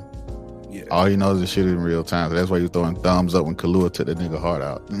time. Yeah. All he knows is shit in real time. So that's why you're throwing thumbs up when Kahlua took that nigga heart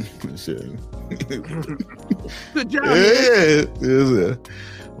out. Shit. Good job. Yeah.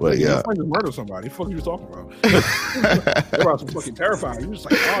 Well, yeah. Your friend just murdered somebody. What the fuck are you talking about? They're about some fucking terrifying. You're just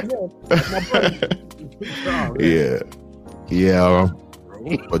like, oh no, that's my brother. Yeah.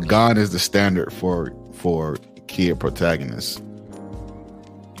 But Gon is the standard for kid protagonists.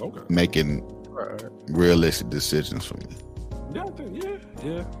 Okay. Making realistic decisions for me.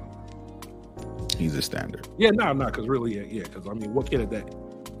 Yeah. He's a standard. Yeah, no, because really, because I mean, all kid at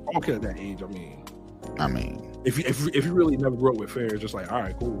that age, I mean, if you really never grew up with fear, it's just like, all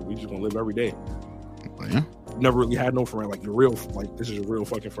right, cool, we just gonna live every day. Yeah. Never really had no friend, like this is your real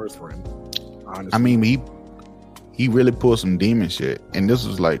fucking first friend. Honestly. I mean, he really pulled some demon shit, and this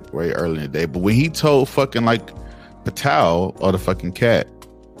was like way early in the day. But when he told fucking like Patel or the fucking cat,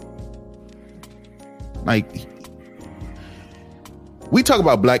 like, we talk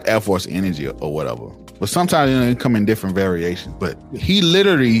about Black Air Force energy or whatever, but sometimes it come in different variations. But he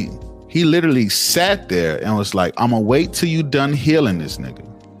literally sat there and was like, I'm gonna wait till you done healing this nigga.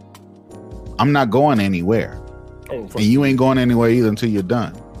 I'm not going anywhere. And you ain't going anywhere either until you're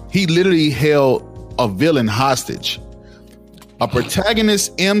done. He literally held a villain hostage. A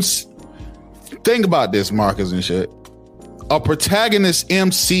protagonist MC. Think about this, Marcus and shit. A protagonist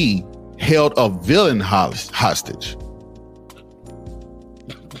MC held a villain hostage.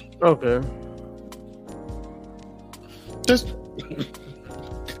 Okay. Just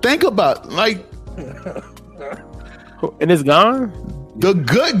think about, like, and it's gone. The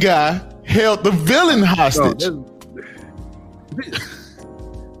good guy held the villain hostage.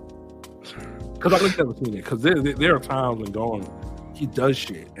 Because I looked at the because there are times when Gon, he does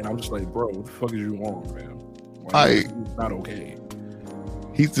shit, and I'm just like, bro, what the fuck is you on, fam? Like, it's not okay.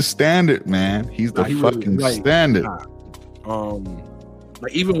 He's the standard, man. He's the fucking standard.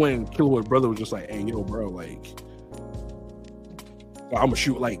 Like, even when Killua's brother was just like, hey, yo, bro, like, I'm gonna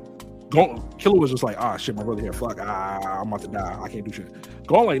shoot, like, Killua was just like, shit, my brother here, fuck, I'm about to die, I can't do shit.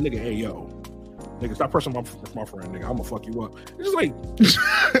 Gon like, nigga, hey, yo, nigga, stop pressing my friend, nigga, I'm gonna fuck you up. It's just like,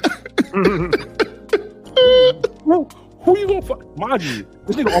 who you gonna fuck? Mind you,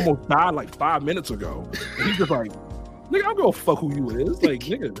 this nigga almost died like 5 minutes ago, and he's just like, nigga, I'm gonna fuck who you is. Like,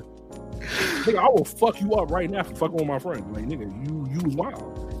 nigga, I will fuck you up right now for fucking with my friend. Like, nigga, you was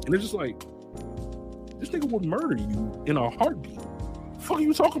wild. And it's just like, this nigga would murder you in a heartbeat. The fuck are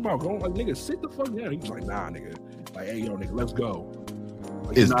you talking about? Going like, nigga, sit the fuck down. He's like, nah, nigga. Like, hey, yo, nigga, let's go.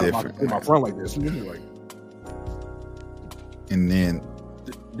 Like, it's not different. About my friend like this. And like, and then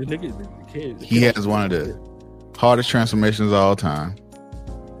the nigga, the kid, he has one of the hardest transformations of all time.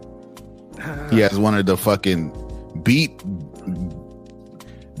 He has one of the fucking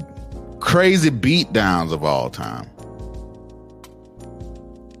crazy beat downs of all time.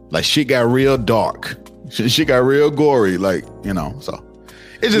 Like, shit got real dark. Shit got real gory. Like, you know, so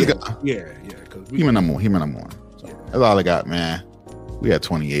it's just because human number one. So that's all I got, man. We had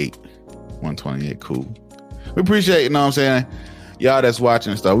 128. Cool. We appreciate, you know what I'm saying, y'all that's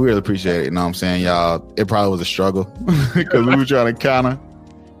watching and stuff. We really appreciate it, you know what I'm saying, y'all. It probably was a struggle because we were trying to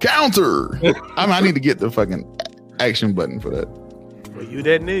counter. I need to get the fucking action button for that. Well, you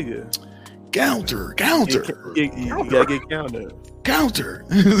that nigga. Counter. You gotta get counter. Counter.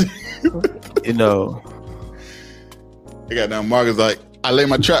 You know. I got down Marcus like, I lay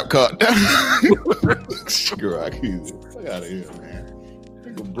my trap card down. Fuck out of here, man.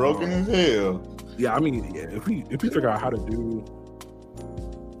 Nigga broken as hell. Yeah, I mean, if we figure out how to do,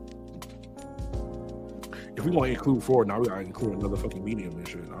 if we want to include forward, now we gotta include another fucking medium and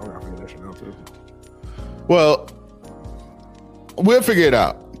shit. I gotta figure that shit out too. Well, we'll figure it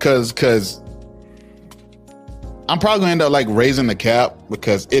out because I'm probably gonna end up like raising the cap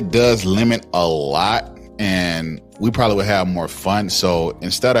because it does limit a lot, and we probably would have more fun. So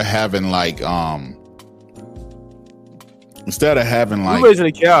instead of having like You raising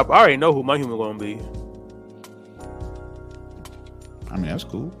a cap. I already know who my human gonna be. I mean, that's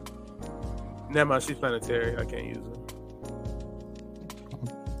cool. Never mind, she's planetary. I can't use her.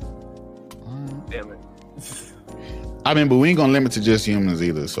 Damn it. I mean, but we ain't gonna limit to just humans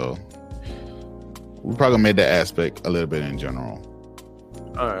either. So we probably made that aspect a little bit in general.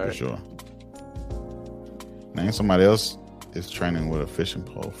 All right, for sure. Name somebody else is training with a fishing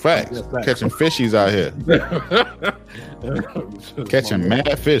pole. Facts. Yeah, facts. Catching fishies out here. Catching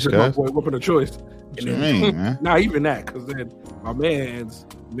mad fish, guys. Boy, whooping a choice. What you mean, man? Not even that, because then my man's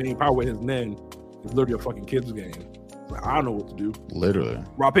main power with his men is literally a fucking kids game. Like, I don't know what to do. Literally.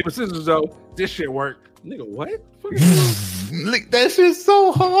 Rock, paper, scissors, though. This shit worked. Nigga, what? Look, that shit's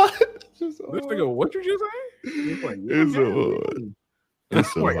so hard. This nigga, what you just say? It's like, It's so hard.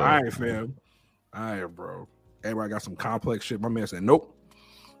 It's so like, all hard. right, fam. All right, bro. Everybody got some complex shit. My man said, nope.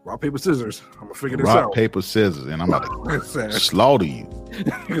 Rock, paper, scissors. I'm gonna figure this out. Rock, paper, scissors, and I'm about to slaughter you.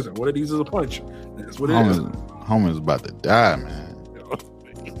 He said, one of these is a punch. That's what it is. Homer's about to die, man.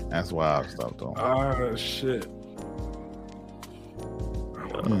 That's why I stopped doing. Ah, shit.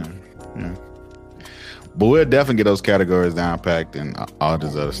 Yeah. But we'll definitely get those categories down packed and all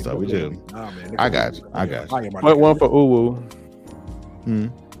this other stuff. We do. Nah, man, I got you. Point one for Uwu.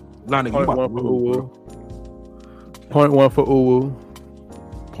 Nah, nigga, Point one for Uwu. Point one for Uwu.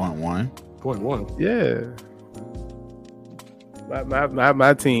 Point one. Point one. Yeah.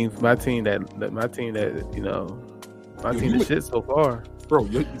 My team that you know, my team is shit so far. Bro,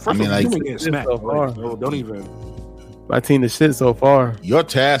 first you getting smacked so far. So don't even. My team is shit so far. Your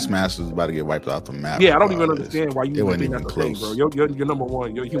Taskmaster is about to get wiped off the map. Yeah, I don't even understand why you. It wasn't even close, bro. You're number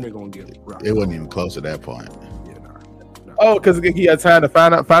one. Your human gonna get it. Right. It wasn't even close at that point. Yeah, nah. Oh, because it give y'all time to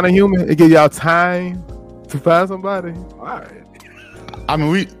find a human. It give y'all time to find somebody. All right. I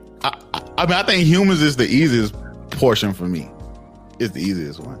mean, I think humans is the easiest portion for me. It's the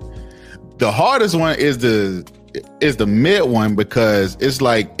easiest one. The hardest one is the mid one because it's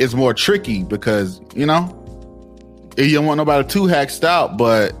like it's more tricky because you don't want nobody too hacked out,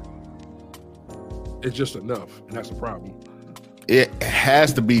 but it's just enough, and that's the problem. It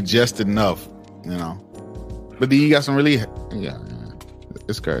has to be just enough, But then you got some really,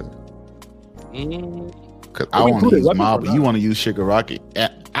 it's crazy. Because I want to use Mob, but you want to use Shigaraki.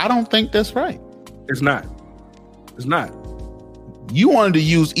 I don't think that's right. It's not. It's not. You wanted to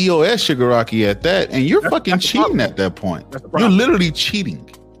use EOS Shigaraki at that, and you're fucking cheating at that point. You're literally cheating.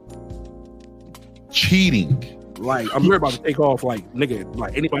 Like, I'm worried about to take off, like, nigga,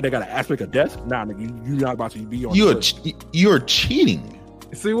 like, anybody that got an aspect of death, nah, nigga, you're not about to be on. You're cheating.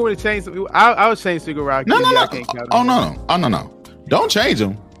 So you want to change? I would change Shigaraki. No. No. Don't change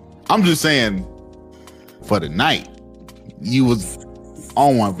them. I'm just saying, for the night, you was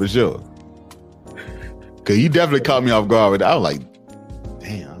on one for sure. Cause you definitely caught me off guard with that. I was like,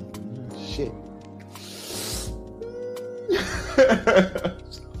 damn, shit.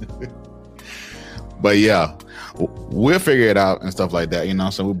 But yeah, we'll figure it out and stuff like that,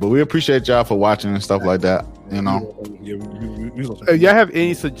 So, but we appreciate y'all for watching and stuff like that, If y'all have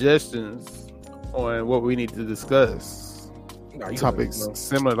any suggestions on what we need to discuss, topics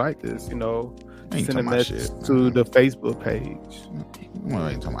similar like this, send a message to the Facebook page.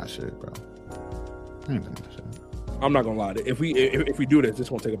 I ain't talking about shit, bro. I'm not gonna lie. If we do this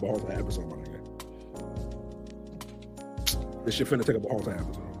gonna take up a whole episode, my nigga. This shit finna take up a whole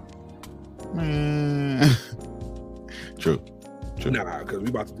episode. Man. True. Nah, because we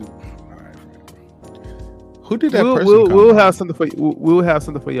about to do. All right. Who did that person? We'll have something for you. We'll have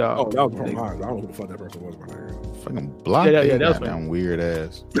something for y'all. Oh, that was from mine. I don't know who the fuck that person was, my nigga. Fucking block. Yeah, that was weird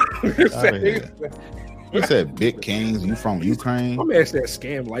ass. He said, "Big Kings, you from Ukraine?" My man said,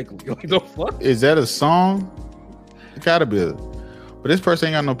 "Scam likely." Like, the fuck? Is that a song? It gotta be. But this person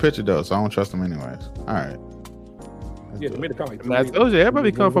ain't got no picture though, so I don't trust him anyways. All right. Yeah, they made a comment. I told you,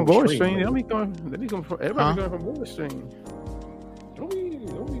 everybody come from Board Stream. Everybody come from Board Stream.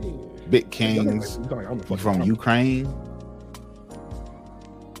 Big Kings, you from Ukraine?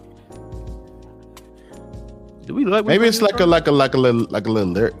 Do we like? Maybe it's like a little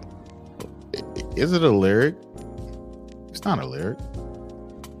lyric. Is it a lyric? It's not a lyric.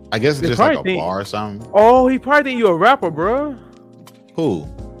 I guess it's just like a bar or something. Oh, he probably think you a rapper, bro. Who?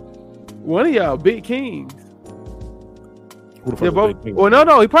 One of y'all, Big Kings. No. He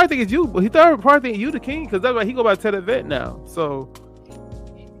probably think it's you, but he probably think you the king because that's why he go by Ted Vet now. So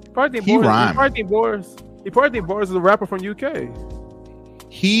probably think Boris is a rapper from UK.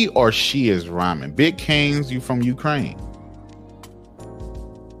 He or she is rhyming. Big Kings, you from Ukraine?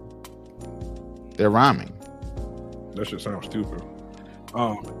 They're rhyming. That shit sounds stupid.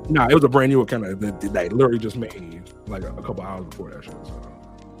 Nah, it was a brand new account that literally just made like a couple hours before that shit. So.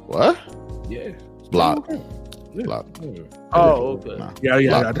 What? Yeah. Block. Yeah. Block. Yeah. Oh, okay. Nah.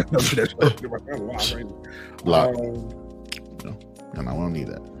 Yeah. Block. And I won't need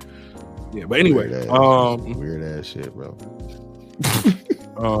that. Yeah, but anyway, weird ass shit, bro.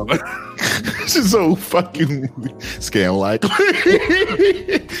 This is so fucking scam likely.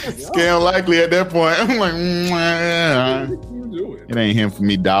 Scam likely at that point. I'm like, it ain't him for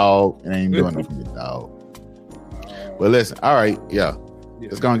me, dog. It ain't doing it for me, dog. But listen, all right, yeah.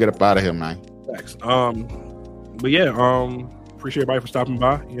 Let's go and get up out of here, man. Thanks. But yeah, appreciate everybody for stopping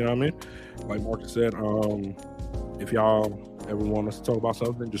by. You know what I mean? Like Marcus said, if y'all ever want us to talk about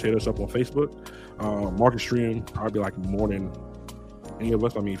something, just hit us up on Facebook. Marcus stream, I'll be like more than any of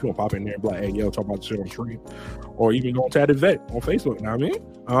us. I mean, if you want to pop in there and be like, hey, yo, talk about the shit on stream, or even go to Tatted Vet on Facebook. You know what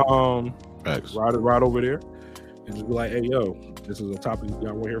I mean? Right over there and just be like, hey, yo, this is a topic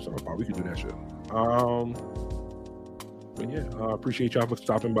y'all want to hear something about. We can do that shit. But yeah, appreciate y'all for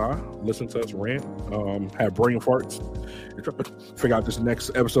stopping by, listen to us rant, have brain farts, and try to figure out this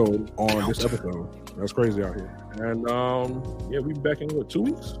next episode on this episode. That's crazy out here. And yeah, we be back in what, 2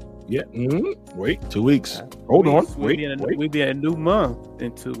 weeks? Yeah. Wait, 2 weeks. Hold on. We'll be in a new month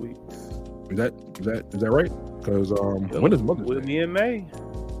in 2 weeks. Is that right? Because when is Mother's Day? We'll be in May.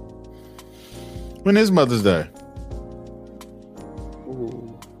 When is Mother's Day?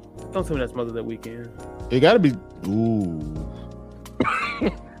 Ooh. Don't tell me that's Mother's Day weekend. It gotta be. Ooh.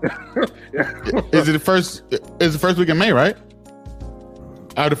 Is it the first? Is the first week in May, right?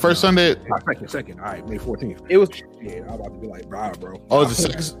 The first Sunday. Second. All right, May 14th. It was. Yeah, I'm about to be like, bro. Oh, it's the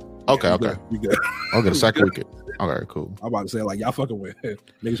second. Okay, Yeah, okay. We good. Okay, the second weekend. Okay, cool. I'm about to say like y'all fucking with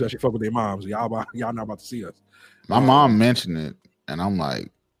niggas actually fuck with their moms. Y'all not about to see us. My mom mentioned it, and I'm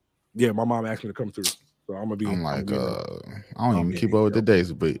like, yeah, my mom asked me to come through, so I'm like, I don't even keep up with the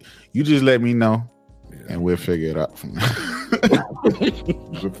days, but you just let me know. Yeah. And we'll figure it out from there.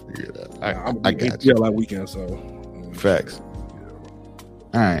 We'll figure it out. I got you. Yeah, like weekend, so facts. Yeah.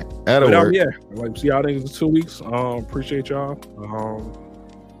 All right, that'll work. Yeah, like see y'all niggas in 2 weeks. Appreciate y'all.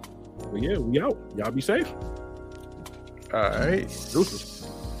 But yeah, we out. Y'all be safe. All right. Deuces.